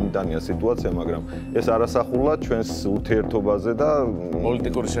ვეღარ ამიტანია სიტუაცია, მაგრამ ეს არასახულა ჩვენს ურთიერთობაზე და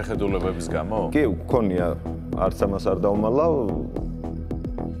პოლიტიკური შეხედულებების გამო? კი, მქონია, არც ამას არ დავმალავ.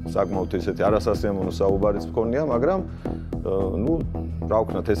 საკმაოდ ესეთი არასასიამოვნო საუბარიც მქონია, მაგრამ ნუ რა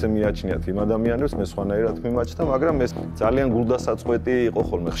ვქნათ, ესე მიაჩნიათ იმ ადამიანებს, მე სხვანაირად მიმაჩნდა, მაგრამ ეს ძალიან გულდასაწყვეტი იყო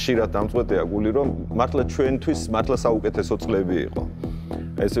ხოლმე, ხშირად დამწყვეტია გული, რომ მართლა ჩვენთვის მართლა საუკეთესო წლები იყო.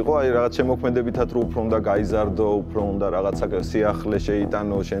 ეს იყო აი რაღაც შემოქმედებითად რო უფრო უნდა გაიზარდო, უფრო უნდა რაღაცა სიახლე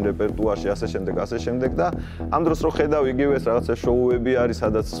შეიტანო შენ რეპერტუარში, ასე შემდეგ და ამ დროს რო ხედავ იგივეს რაღაცა შოუები არის,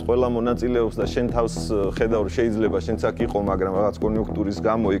 სადაც ყველა მონაწილეობს და შენ თავს ხედავ რომ შეიძლება შენც აქ იყო, მაგრამ რაღაც კონიუნქტურის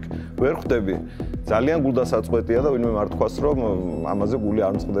გამო იქ ვერ ხვდები. ძალიან გულდასაწყვეტია და ვინმე არ თქვას რომ ამაზე გული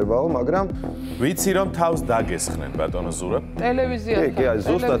არ მწყდებაო, მაგრამ ვიცი რომ თავს დაგესხნენ ბატონო ზურა. ტელევიზიასთან. კი,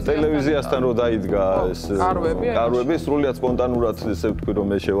 ზუსტად ტელევიზიასთან რო დაიდგა ეს კარვები, სრულიად სპონტანურად ესე ვთქვი რომ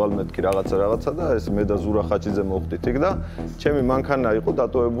მე შევალ მეთქი რაღაცა და ეს მე და ზურა ხაჭიძე მოხვდით იქ და ჩემი მანქანა იყო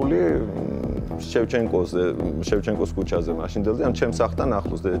დატოვებული შევჩენკოს ქუჩაზე მაშინდელზე, ან ჩემს სახლთან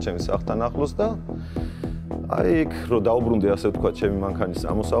ახლოს, ჩემის სახლთან ახლოს და აი იქ რო დაუბრუნდი ასე ვთქვა ჩემი მანქანის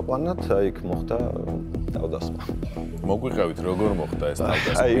ამოსაყვანად, აი იქ მოხდა თავდასხმა. მოგვიყევით როგორ მოხდა ეს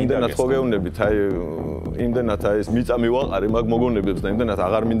თავდასხმა? აი იმდენად ხო გეუბნებით, აი იმდენად ეს მიწა მივაყარე მაგ მოგონებებს და იმდენად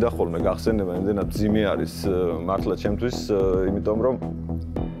აღარ მინდა ხოლმე გახსენება, იმდენად ძიმე არის მართლა ჩემთვის, იმიტომ რომ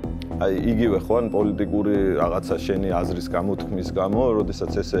აი იგივე ხო ან პოლიტიკური რაღაცა შენი აზრის გამოთქმის გამო,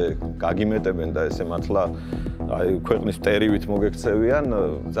 როდესაც ესე გაგიმეტებენ და ესე მართლა აი ქვეყნის მტერივით მოგექცევიან,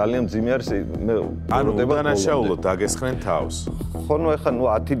 ძალიან ძიმე არის მე ანუ დანაშაულო დაგესხნენ თავს. ხო ნუ ეხლა ნუ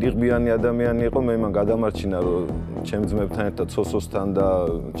 10 დიღბიანი ადამიანი იყო, მე მან გადამარჩინა რომ ჩემ ძმებთან ერთად სოსოსთან და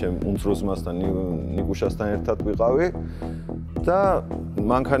ჩემ უმცროსმასთან ნიკუშასთან ერთად ვიყავი და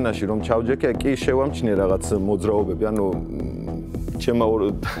მანქანაში რომ ჩავჯექე, კი შევამჩნიე რაღაც მოძრაობები, ანუ ჩემო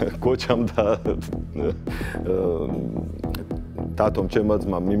გოჩამ და დათომ ჩემმა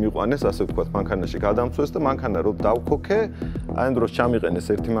ძმამ მიმიყვანეს, ასე ვთქვათ, მანქანაში გადამწვეს და მანქანა რო დავქოქე, აი ამ დროს ჩამიყენეს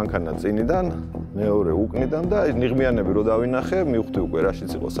ერთი მანქანა წინიდან, მეორე უკნიდან და აი ნიღმიანები რო დავინახე, მივხვდი უკვე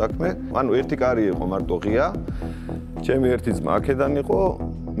რაშიც იყო საქმე. ანუ ერთი კარი იყო მარტო ღია, ჩემი ერთი ძმა აქედან იყო,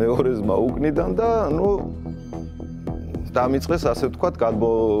 მეორე ძმა უკნიდან და ანუ დამიწყეს ასე ვთქვათ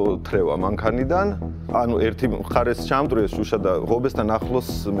გადმოთრევა მანქანიდან. ანუ ერთი მხარეს ჩამწვეს შუშა და ღობესთან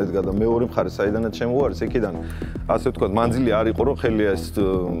ახლოს მედგა და მეორე მხარეს საიდანაც შემოვარის იქიდან ასე ვთქვათ მანძილი არ იყო რომ ხელი ეს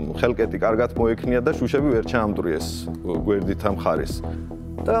ხელკეტი კარგად მოექნია და შუშები ვერ ჩამწვეს გვერდით ამ მხარეს.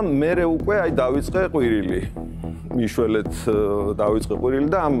 და მერე უკვე აი დავიწყე ყვირილი. მიშველეთ დავიწყე ყვირილი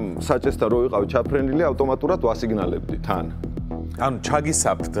და ამ საჭესთან რო ვიყავი ჩაფრენილი ავტომატურად ვასიგნალებდი თან. ანუ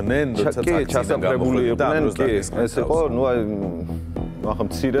ჩაგისაფრდნენ, როდესაც ჩასაფრებული იყვნენ, კი, ეს იყო, ნუ აი ახლა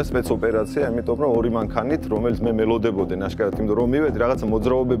მცირე სპეცოპერაცია, იმიტომ რომ ორი მანქანით, რომელიც მე მელოდებოდი ნაშკარად, იმიტომ რომ მივედი რაღაცა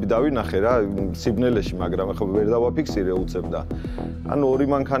მოძრაობები დავინახე რა სიგნალეში, მაგრამ ახლა ვერ დავაფიქსირე უცებ და ანუ ორი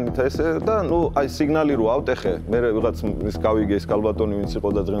მანქანით ესე და ნუ აი სიგნალი რო ავტეხე, მე ვიღაც ის გავიგე ის კალბატონი ვინც იყო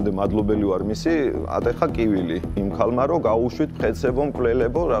და დღემდე მადლობელი ვარ მისი, ატეხა კივილი იმ ხალმა რო გაუშვით მყეცებო,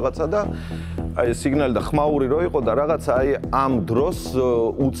 მკვლელებო რაღაცა და აი სიგნალი და ხმაური რო იყო და რაღაცა აი ამ დროს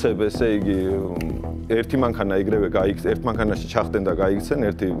უცებ ესე იგი ერთი მანქანა იგრევე გაიქცე, ერთ მანქანაში ჩახდნენ და გაიქცენ,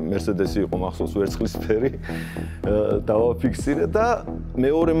 ერთი მერსედესი იყო მახსოვს ვერცხლისფერი, დავაფიქსირე და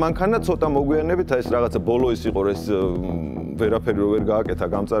მეორე მანქანა ცოტა მოგვიანებით აი ეს რაღაცა ბოლო ის იყო ეს ვერაფერი რო ვერ გააკეთა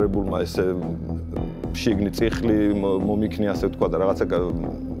გამწარებულმა ესე შიგნით წიხლი მომიქნი ასე ვთქვა და რაღაცა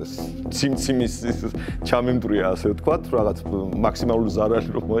ციმციმის ჩამემტრია ასე ვთქვათ, რაღაც მაქსიმალური ზარალი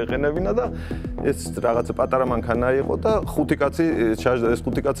რომ მოეყენებინა და ეს რაღაცა პატარა მანქანა იყო და ხუთი კაცი ჩაჟდა, ეს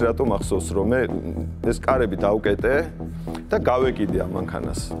ხუთი კაცი რატომ ახსოვს რომ მე ეს კარები დავკეტე და გავეკიდე ამ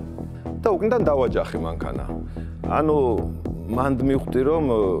მანქანას. და უკნიდან დავაჯახე მანქანა. ანუ მანდ მივხვდი რომ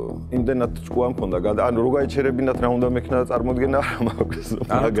იმდენად ჭკუა მქონდა, ანუ რო გაიჩერებინათ რა უნდა მექნა წარმოდგენა არ მაქვს,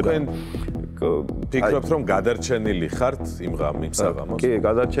 მაგრამ ფიქრობთ რომ გადარჩენილი ხართ იმ საღამოს? კი,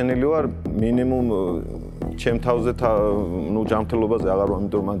 გადარჩენილი ვარ მინიმუმ ჩემ თავზე ნუ ჯანმრთელობაზე აღარ ვარ,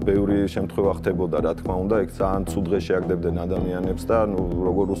 იმიტომ რომ მან ბევრი შემთხვევა ხდებოდა, რა თქმა უნდა, ეგ ძალიან ცუდ დღეს შეაგდებდნენ ადამიანებს და ნუ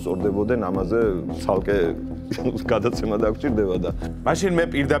როგორ უსწორდებოდნენ, ამაზე ცალკე გადაცემა დაგჭირდება და მაშინ მე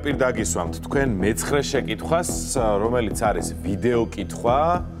პირდაპირ დაგისვამთ თქვენ მეცხრე შეკითხვას, რომელიც არის ვიდეო კითხვა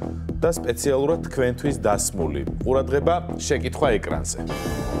და სპეციალურად თქვენთვის დასმული. ყურადღება, შეკითხვა ეკრანზე.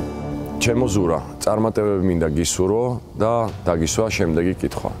 ჩემო ზურა, წარმატებები მინდა გისურვო და დაგისვა შემდეგი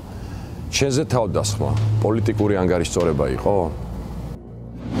კითხვა. შენზე თავდასხმა პოლიტიკური ანგარიშწორება იყო?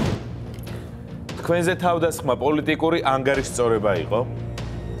 თქვენზე თავდასხმა პოლიტიკური ანგარიშწორება იყო?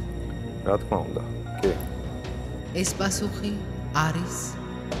 რა თქმა უნდა, კი. ეს პასუხი არის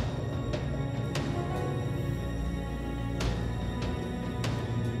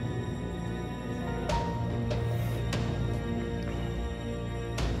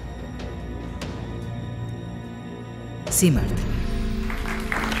სიმართლე.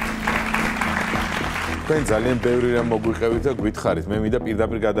 თქვენ ძალიან ბევრი რამ მოგვიყევით და გვითხრით. მე მინდა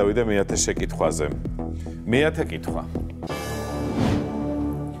პირდაპირ გადავიდე მეათე შეკითხვაზე. მეათე კითხვა.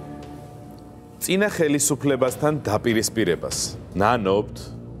 წინა ხელისუფლებასთან დაპირისპირებას ნანობთ?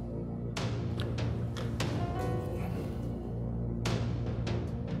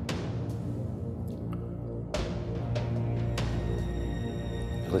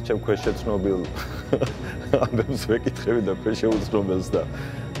 ეხლა ჩემ ქვეშ შეცნობილ ამბებს ვეკითხები და ქვეშ შეუცნობელს და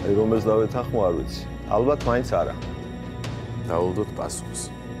რომელს დავეთანხმო არ ვიცი. ალბათ მაინც არა. დაუდოთ პასუხს.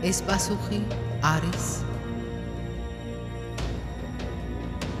 ეს პასუხი არის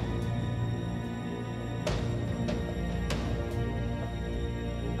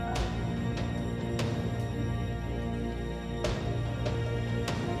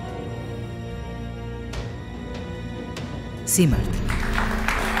სიმართლე.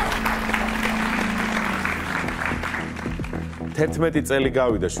 11 წელი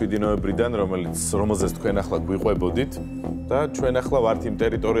გავიდა 7 ნოემბრიდან, რომელზეც თქვენ ახლა გვიყვებოდით და ჩვენ ახლა ვართ იმ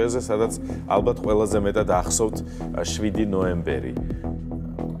ტერიტორიაზე, სადაც ალბათ ყველაზე მეტად ახსოვთ 7 ნოემბერი.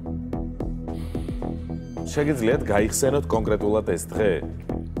 შეგიძლიათ გაიხსენოთ კონკრეტულად ეს დღე?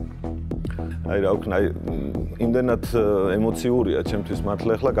 აი რა ვქნა, იმდენად ემოციურია ჩემთვის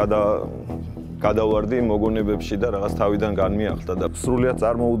მართლა ახლა გადავარდი მოგონებებში და რაღაც თავიდან განმიახდა და სრულიად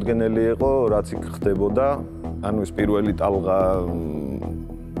წარმოუდგენელი იყო, რაც იქ ხდებოდა. ანუ ეს პირველი ტალღა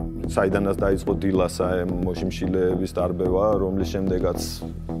საიდანაც დაიწყო დილასა მოშიმშილეების დარბევა, რომლის შემდეგაც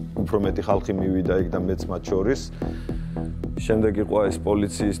უფრო მეტი ხალხი მივიდა იქ და მეც მათ შორის. შემდეგ იყო ეს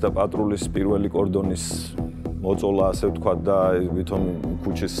პოლიციის და პატრულის პირველი კორდონის მოწოლა, ასე ვთქვათ და ვითომ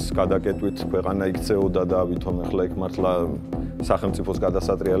ქუჩის გადაკეტვით ქვეყანა იქცეოდა და ვითომ ახლა იქ მართლა სახელმწიფოს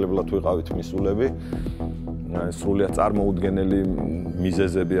გადასატრიალებლად ვიყავით მისულები. სრულიად წარმოუდგენელი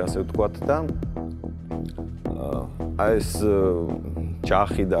მიზეზები, ასე ვთქვათ და აი ეს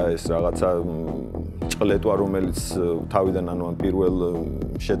ჯახი და ეს რაღაცა ჭყლეტვა, რომელიც თავიდან ანუ ამ პირველ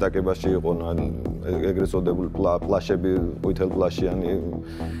შეტაკებაში იყო, ეგრეთ წოდებული პლაშები, ყვითელპლაშიანი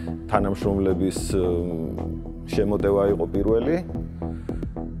თანამშრომლების შემოტევა იყო პირველი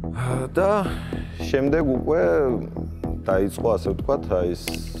და შემდეგ უკვე დაიწყო, ასე ვთქვათ, აი ეს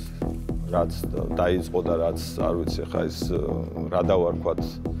რაც დაიწყო და რაც არ ვიცი ხა ეს რა დავარქვათ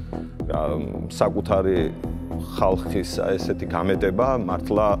საკუთარი ხალხის ესეთი გამეტება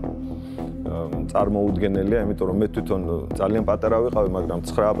მართლა წარმოუდგენელია, იმიტომ რომ მე თვითონ ძალიან პატარა ვიყავი, მაგრამ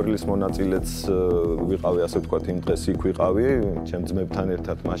 9 აპრილის მონაწილეც ვიყავი, ასე ვთქვათ, იმ დღეს იქ ვიყავი, ჩემ ძმებთან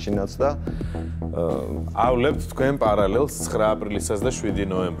ერთად მაშინაც და ავლებთ თქვენ პარალელს 9 აპრილისას და 7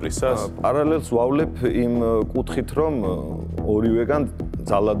 ნოემბრისას? პარალელს ვავლებ იმ კუთხით, რომ ორივეგან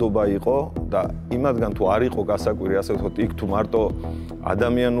ძალადობა იყო და იმათგან თუ არ იყო გასაკვირი, ასე ვთქვათ, იქ თუ მარტო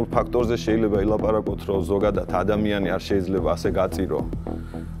ადამიანურ ფაქტორზე შეიძლება ილაპარაკოთ, რომ ზოგადად ადამიანი არ შეიძლება ასე გაწირო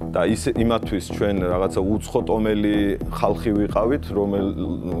და ის იმათვის ჩვენ რაღაცა უცხო ტომელი ხალხი ვიყავით,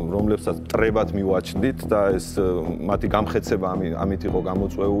 რომლებსაც მტრებად მივაჩდით და ეს მათი გამხეცება ამით იყო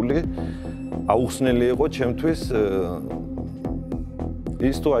გამოწვეული. აუხსნელი იყო ჩემთვის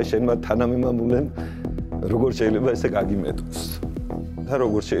ის თუ აი შენ მათ თანამემამულენ როგორ შეიძლება ესე გაგიმეტოს და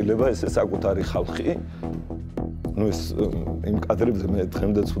როგორ შეიძლება ესე საკუთარი ხალხი ну ეს იმ კადრებზე მე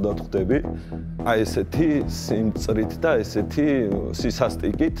დღემდე ცუდად ხვდები აი ესეთი სიმწრით და ესეთი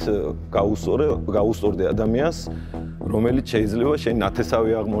სისასტიკით გაუსწორდე ადამიანს რომელიც შეიძლება შენ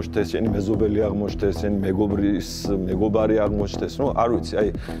ნათესავი აღმოჩნდეს, შენი მეზობელი აღმოჩნდეს, შენი მეგობარი აღმოჩნდეს, ну არ ვიცი, აი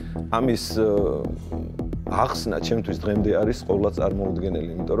ამის ახსნა ჩემთვის დღემდე არის ყოველდღე წარმოუდგენელი,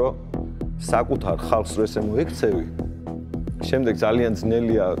 იმიტომ რომ საკუთარ ხალხს რო ესე მოექცევი შემდეგ ძალიან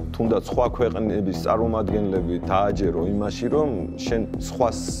ძნელია თუნდაც სხვა ქვეყნების წარმომადგენლები დააჯერო იმაში, რომ შენ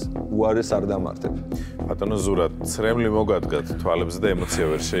სხვას უარეს არ დამართებ. ბატონო ზურა, ცრემლი მოგადგათ თვალებზე და ემოცია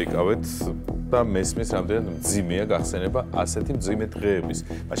ვერ შეიკავეთ და მესმის რამდენად მძიმეა გახსენება ასეთი მძიმე დღეების.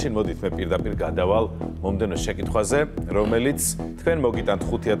 მაშინ მოდით მე პირდაპირ გადავალ მომდენო შეკითხვაზე, რომელიც თქვენ მოგიტანთ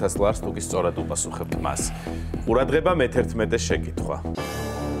 5000 ლარს, თუ კი სწორად უპასუხებთ მას. ყურადღება მე-11 შეკითხვა.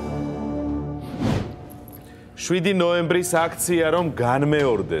 7 ნოემბრის აქცია რომ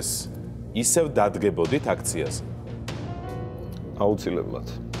განმეორდეს, ისევ დადგებოდით აქციაზე? აუცილებლად,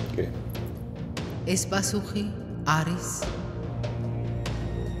 კი. ეს პასუხი არის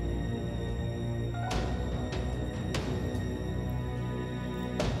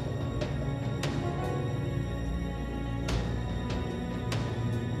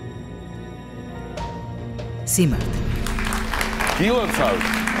სიმართლე. გილოცავთ.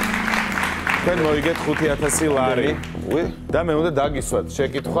 თქვენ მოიგეთ 5000 ლარი. და მე უნდა დაგისვათ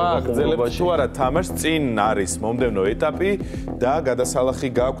შეკითხვა, აგრძელებთ თუ არა თამაშს, წინ არის მომდევნო ეტაპი და გადასალახი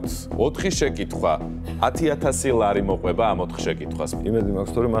გაქვთ 4 შეკითხვა. 10000 ლარი მოყვება ამ 4 შეკითხვას. იმედი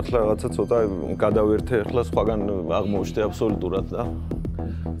მაქვს, თორე მართლა რაღაცა ცოტა გადავერთე ახლა სხვაგან აღმოჩნდა აბსოლუტურად და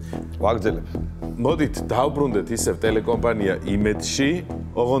ვაგრძელებ. მოდით დავბრუნდეთ ისევ ტელეკომპანია იმედში,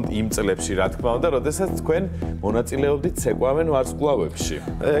 ოღონდ იმ წლებში რა თქმა უნდა, როდესაც თქვენ მონაწილეობდით ცეკვავენ ვარსკვლავებში.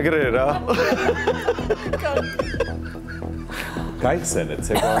 ეგრე რა. გაიხსენეთ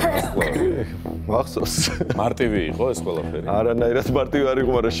ცეკვავენ ვარსკვლავები. მახსოვს. მარტივი იყო ეს ყველაფერი. არანაირად მარტივი არ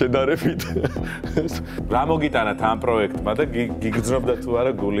იყო, მაგრამ შედარებით. რა მოგიტანათ ამ პროექტმა და გიგრძნობდა თუ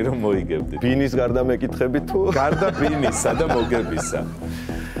არა გული რომ მოიგებდით? ბინის გარდა მეკითხები თუ? გარდა ბინისა და მოგებისა.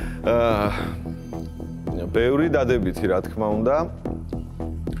 ბევრი დადებითი რა თქმა უნდა.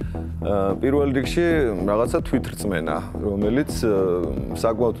 პირველ რიგში რაღაცა თვითრწმენა, რომელიც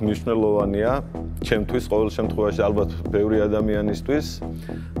საკმაოდ მნიშვნელოვანია ჩემთვის, ყოველ შემთხვევაში ალბათ ბევრი ადამიანისთვის,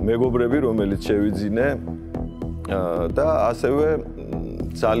 მეგობრები, რომელიც შევიძინე და ასევე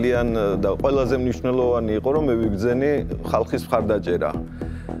ძალიან და ყველაზე მნიშვნელოვანი იყო, რომ მე ვიგრძენი ხალხის მხარდაჭერა.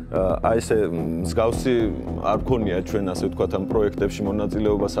 აი ესე მსგავსი არ გქონია ჩვენ ასე ვთქვათ ამ პროექტებში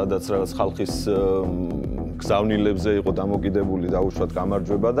მონაწილეობა, სადაც რაღაც ხალხის გზავნილებზე იყო დამოკიდებული დაუშვათ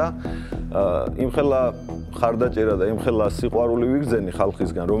გამარჯვება და იმხელა ხარდაჭერა და იმხელა სიყვარული ვიგრძენი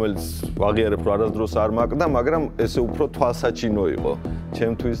ხალხისგან, რომელიც ვაღიარებ რომ არასდროს არ მაკდა, მაგრამ ესე უფრო თვალსაჩინო იყო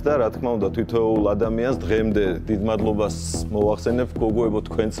ჩემთვის და რა თქმა უნდა თითოეულ ადამიანს დღემდე დიდ მადლობას მოვახსენებ გოგოებო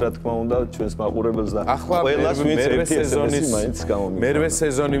თქვენც რა თქმა უნდა ჩვენს მაყურებელს და ყველას ვინც ერთი სეზონის მაინც გამომიგდა. მერვე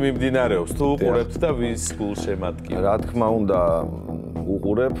სეზონი მიმდინარეობს, თუ უყურებთ და ვის გულშემატკივ? რა თქმა უნდა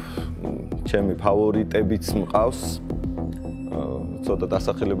უყურებ, ჩემი ფავორიტებიც მყავს. ცოტა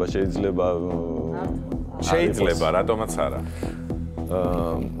დასახელება შეიძლება, რატომაც არა.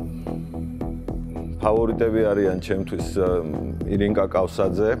 ფავორიტები არიან ჩემთვის ირინკა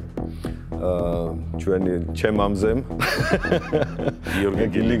კავსაძე, ჩვენი ჩემამზემ, გიორგი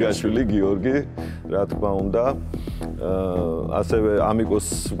გილიგაშვილი, გიორგი, რა თქმა უნდა. ასევე ამიკოს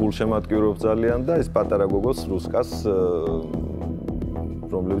გულშემატკივრობ ძალიან და ეს პატარა გოგოს რუსკას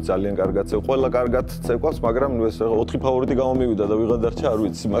რომლებიც ძალიან კარგად ცეკვავს. ყველა კარგად ცეკვავს, მაგრამ ეს 4 ფავორიტი გამომივიდა და ვიღა დარჩა არ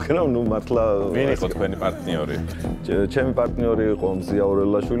ვიცი, მაგრამ მართლა ვინ იყო თქვენი პარტნიორი? ჩემი პარტნიორი იყო მზია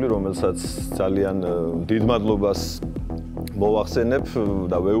ორელაშვილი, რომელსაც ძალიან დიდ მადლობას მოვახსენებ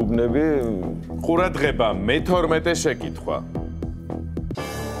და ვეუბნები. ყურადღება, მე-12 შეკითხვა.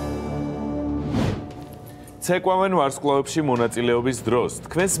 ცეკვავენ ვარსკვლავებში მონაწილეობის დროს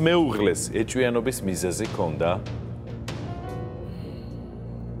თქვენს მეუღლეს ეჭვიანობის მიზეზი ჰქონდა?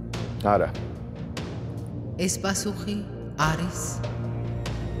 არა. ეს პასუხი არის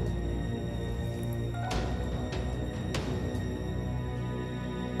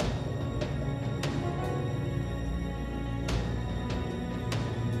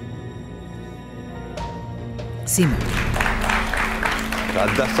სიმართლე.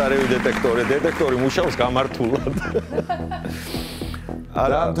 გადასარევი დეტექტორი მუშაობს გამართულად.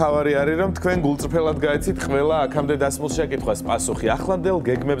 და მთავარი არის რომ თქვენ გულწრფელად გაიცით ყველა აქამდე დასმულ შეკითხვას პასუხი. ახლანდელ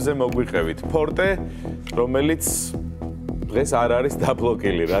გეგმებზე მოგვიყევით ფორტე, რომელიც დღეს არ არის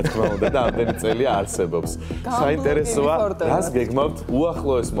დაბლოკილი, რა თქმა უნდა და ამდენი წელი არსებობს. საინტერესოა, რას გეგმავთ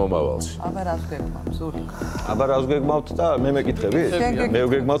უახლოეს მომავალში? აბა რას გეგმავთ, ზური? აბა რას გეგმავთ და მე მეკითხები? მე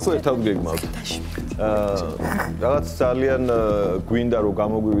ვგეგმავთ თუ ერთად ვგეგმავთ? რაღაც ძალიან გვინდა რომ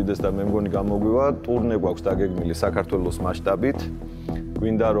გამოგვივიდეს და მე მგონი გამოგვივა, ტურნე გვაქვს დაგეგმილი საქართველოს მასშტაბით.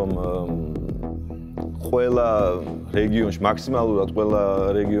 გვინდა რომ ყველა რეგიონში, მაქსიმალურად ყველა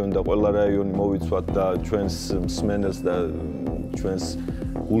რეგიონი და ყველა რაიონი მოვიცვათ და ჩვენს მსმენელს და ჩვენს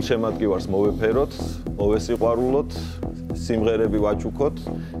გულშემატკივარს მოვეფეროთ, მოვესიყვარულოთ, სიმღერები ვაჩუქოთ,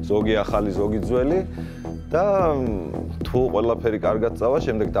 ზოგი ახალი, ზოგი ძველი და თუ ყველაფერი კარგად წავა,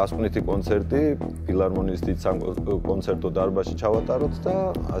 შემდეგ დასკვნითი კონცერტი ფილარმონიის დიდ კონცერტო დარბაზში ჩავატაროთ და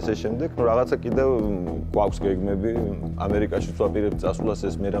ასე შემდეგ. ნუ რაღაცა კიდევ გვაქვს გეგმები, ამერიკაში ვაპირებთ წასვლას,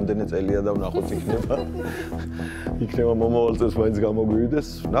 ეს მე რამდენი წელია და ვნახოთ იქნება. იქნება მომავალ წელს მაინც გამოგვივიდეს.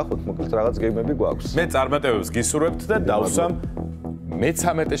 ვნახოთ, მოკლედ რაღაც გეგმები გვაქვს. მე წარმატებებს გისურვებთ და დავსვამ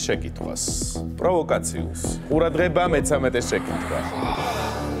მე-13 შეკითხვას. პროვოკაციულს. ყურადღება, მე-13 შეკითხვა.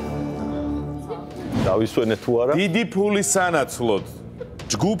 დავისვენე თუ არა? დიდი ფულის სანაცვლოდ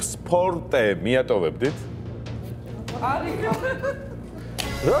ჯგუფს ფორტე მიატოვებდით?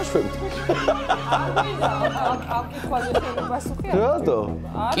 რა შვებთ? ამ კითხვაზე შეგასუხია? რატო?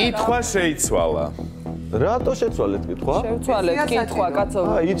 კითხვა შეიცვალა. რატო შეცვალეთ კითხვა? შევცვალეთ კითხვა, კაცო.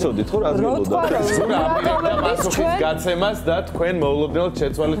 იცოდით ხო რა გველოდა? პასუხის გაცემას და თქვენ მოულოდნელად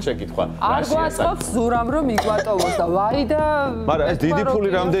შეცვალეთ შეკითხვა. არ გვაწყობს ზურამ რომ იგვატოვოს და ვაი და მაგრამ ეს დიდი ფული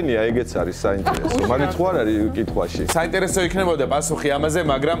რამდენია, ეგეც არის საინტერესო. მაგით ხო არ არის კითხვაში. საინტერესო იქნებოდა პასუხი ამაზე,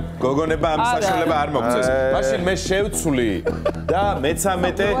 მაგრამ გოგონება ამ საშუალება არ მოგწეს. მაშინ მე შევცვლი და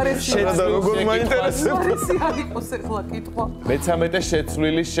მე-13 შეცვლილი კითხვა. მე-13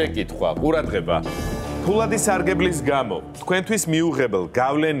 შეცვლილი შეკითხვა. ყურადღება. ფულადი სარგებლის გამო თქვენთვის მიუღებელ,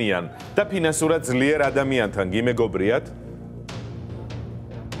 გავლენიან და ფინანსურად ძლიერ ადამიანთან გიმეგობრიათ?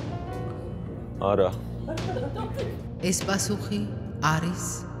 არა. ეს პასუხი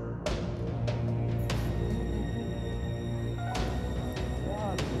არის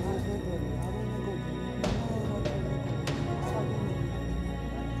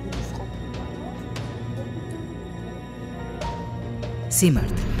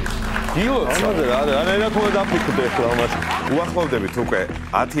სიმართლე. ამაზე რა რანაირად უნდა დაფიქრდე ახლა ამას. უახლოვდებით უკვე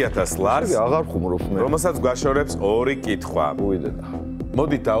 10000 ლარს, აღარ ხუმრობ მე. რომელსაც გვაშორებს ორი კითხვა. უვიდედა.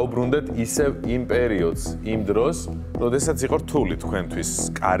 მოდით დაუბრუნდეთ ისევ იმ პერიოდს, იმ დროს, როდესაც იყო რთული თქვენთვის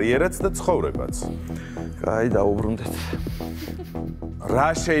კარიერაც და ცხოვრებაც. კაი, დაუბრუნდეთ. რა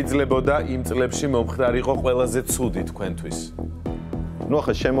შეიძლებოდა იმ წლებში მომხდარიყო ყველაზე ცუდი თქვენთვის? ნუ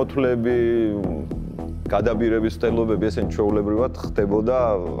ახლა შემოთვლები გადაბირების სტელობები ესენ ჩვეულებრივად ხდებოდა,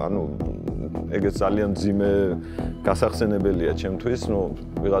 ანუ ეგეც ძალიან ძიმე გასახსენებელია ჩემთვის, ნუ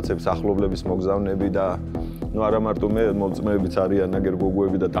ვიღაცების ახლობლების მოგზავნები და ნუ არა მარტო მე, მოწმეებიც არიან, ნაგერ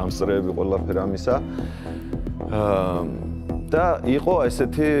გოგოები და დამსწრეები ყველაფერ ამისა. და იყო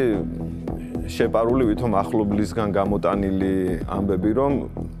ესეთი შეპარული ვითომ ახლობლისგან გამოტანილი ამბები, რომ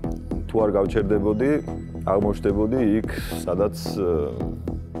თუ არ გავჩერდებოდი, აღმოჩნდებოდი იქ, სადაც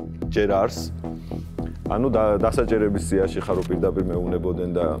ჯერ არს. ანუ დასაჭერების სიაში ხარო პირდაპირ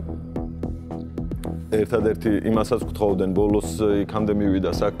მეუნებოდნენ და ერთადერთი იმასაც გთხოვდნენ ბოლოს იქამდე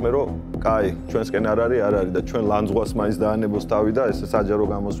მივიდა საქმე, რომ კაი, ჩვენსკენ არ არის და ჩვენ ლანძღვას მაინც დაანებოს თავი და ეს საჯარო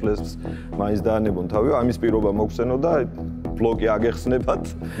გამოსვლებს მაინც დაანებონ თავი, ამის პირობა მოგხსენო და ბლოკი აგეხსნებათ.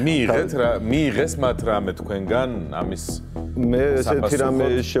 მიიღეს მათ რამე თქვენგან ამის მე ესეთი რამე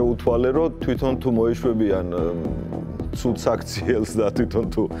შეუთვალე, რომ თვითონ თუ მოეშვებიან ცუდ საქციელს და თვითონ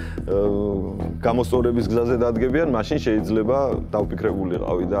თუ გამოსწორების გზაზე დადგებიან, მაშინ შეიძლება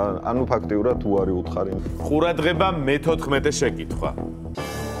დავფიქრებულიყავი და ანუ ფაქტიურად თუ არის უთხარი. ყურადღება მე-14 შეკითხვა.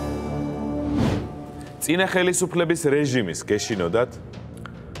 წინა ხელისუფლების რეჟიმის გეშინოდათ?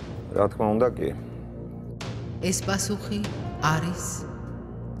 რა თქმა უნდა, კი. ეს პასუხი არის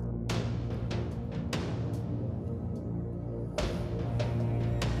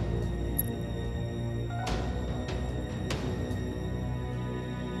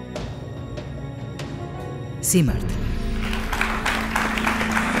სიმართლე.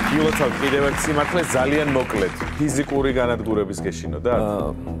 იულოცავთ კიდევ ერთ სიმართლეს ძალიან მოკლედ. ფიზიკური განადგურების გეშინოდათ?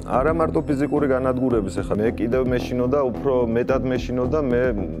 არა მარტო ფიზიკური განადგურების, ეხლა მე კიდევ მეშინოდა, უფრო მეტად მეშინოდა მე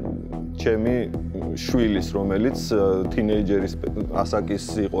ჩემი შვილის, რომელიც თინეიჯერის ასაკის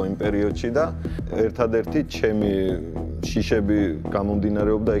იყო იმ პერიოდში და ერთადერთი ჩემი შიშები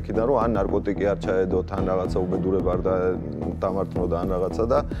გამომდინარეობდა იქიდან, რომ ან ნარკოტიკი არ ჩაედოთ, ან რაღაცა უბედურება არ დამართმოდა, ან რაღაცა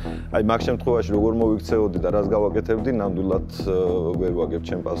და აი მაგ შემთხვევაში როგორ მოვიქცეოდი და რას გავაკეთებდი, ნამდვილად ვერ ვაგებ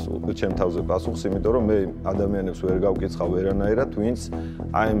ჩემ თავზე პასუხს, იმიტომ რომ მე ადამიანებს ვერ გავკითხავ ვერანაირად, ვინც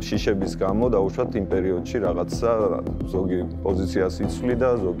აი ამ შიშების გამო დაუშვათ იმ პერიოდში რაღაცა ზოგი პოზიციას იცვლიდა,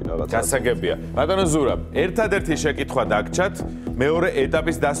 ზოგი რაღაცა. გასაგებია. ბატონო ზურა, ერთადერთი შეკითხვა დაგჩათ მეორე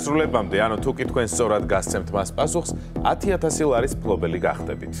ეტაპის დასრულებამდე, ანუ თუ კი თქვენ სწორად გასცემთ მას პასუხს, 10000 ლარის მფლობელი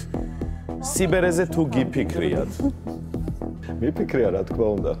გახდებით. სიბერეზე თუ გიფიქრიათ? მიფიქრია რა თქმა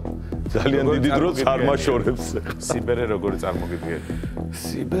უნდა. ძალიან დიდი დრო წარმაშორებს. სიბერე როგორ წარმოგიდგენთ?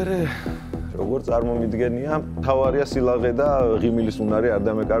 სიბერე როგორ წარმომიდგენია, თავარია სილაღე და ღიმილის უნარი არ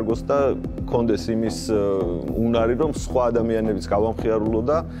დამეკარგოს და კონდეს იმის უნარი, რომ სხვა ადამიანებიც გავამხიარულო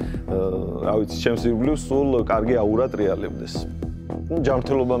და რა ვიცი, ჩემს ირგვლივ სულ კარგი აურა ტრიალებდეს.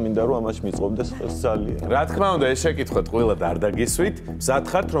 ჯანმრთელობა მინდა რომ ამაში მიწყობდეს ხელს ძალიან. რა თქმა უნდა, ეს შეკითხვა ყველად არ დაგისვით, მზად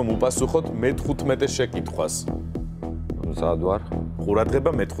ხართ რომ უპასუხოთ მე-15 შეკითხვას. მზად ვარ.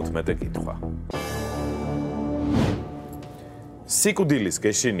 ყურადღება მე-15 კითხვა. სიკვდილის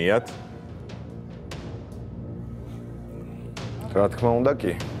გეშინიათ? რა თქმა უნდა,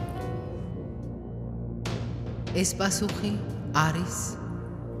 კი. ეს პასუხი არის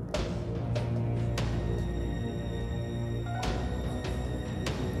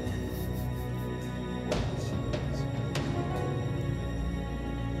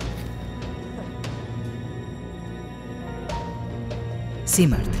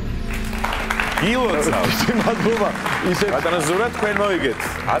სიმართლე. გილოცავ. დიდი მადლობა. ისე ბატონო ზურა, თქვენ მოიგეთ.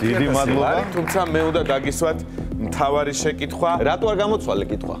 დიდი მადლობა. თუმცა მე უნდა დაგისვათ მთავარი შეკითხვა. რატო არ გამოცვალე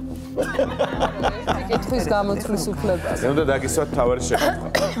კითხვა? კითხვის გამოთვლის უფლებას. მე უნდა დაგისვათ მთავარი შეკითხვა.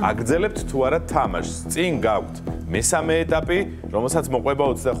 აგრძელებთ თუ არა თამაშს? წინ გაქვთ მესამე ეტაპი, რომელსაც მოყვება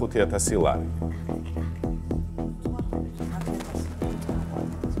 25,000 ლარი.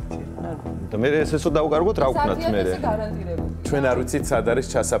 და მე ესეო დავკარგოთ რა ვქნათ მე? ჩვენ არ ვიცით სად არის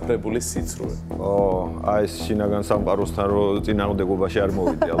ჩასაფრებული სიცრუე. აი ეს შინაგან სამყაროსთან რო წინააღმდეგობაში არ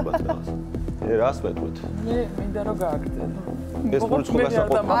მოვიდი ალბათ რაღაც. რას მეტყვით? მე მინდა რომ გააგრძელო. ეს მურცხობა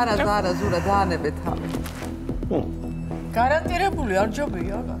საყოველთაო. არა, ზურა, დაანებეთ თავი. გარანტირებული არ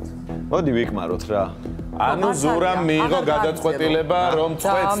ჯობია რაღაც. მოდი ვიკმაროთ რა. ანუ ზურამ მიიღო გადაწყვეტილება რომ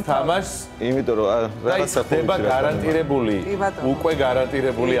წვეთს თამაშს, იმიტომ რომ რაღაცა ხდება გარანტირებული, უკვე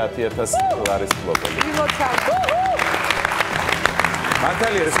გარანტირებული 10,000 ლარის ფლობელი.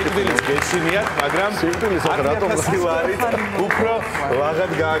 მართალია სიკვდილის გეშინიათ, მაგრამ სიკვდილის რატომ 10,000 ლარით უფრო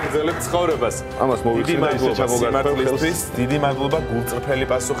ლაღად გააგრძელებთ ცხოვრებას. ამას მოვიხსენე ისე ჩამოგარდნილისთვის, დიდი მადლობა გულწრფელი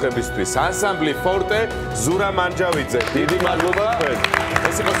პასუხებისთვის. ანსამბლი ფორტე, ზურა მანჯავიძე, დიდი მადლობა.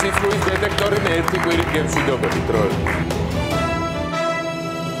 ეს იყო სიცრუის დეტექტორი, მე ერთი კვირით გემშვიდობებით დროებით.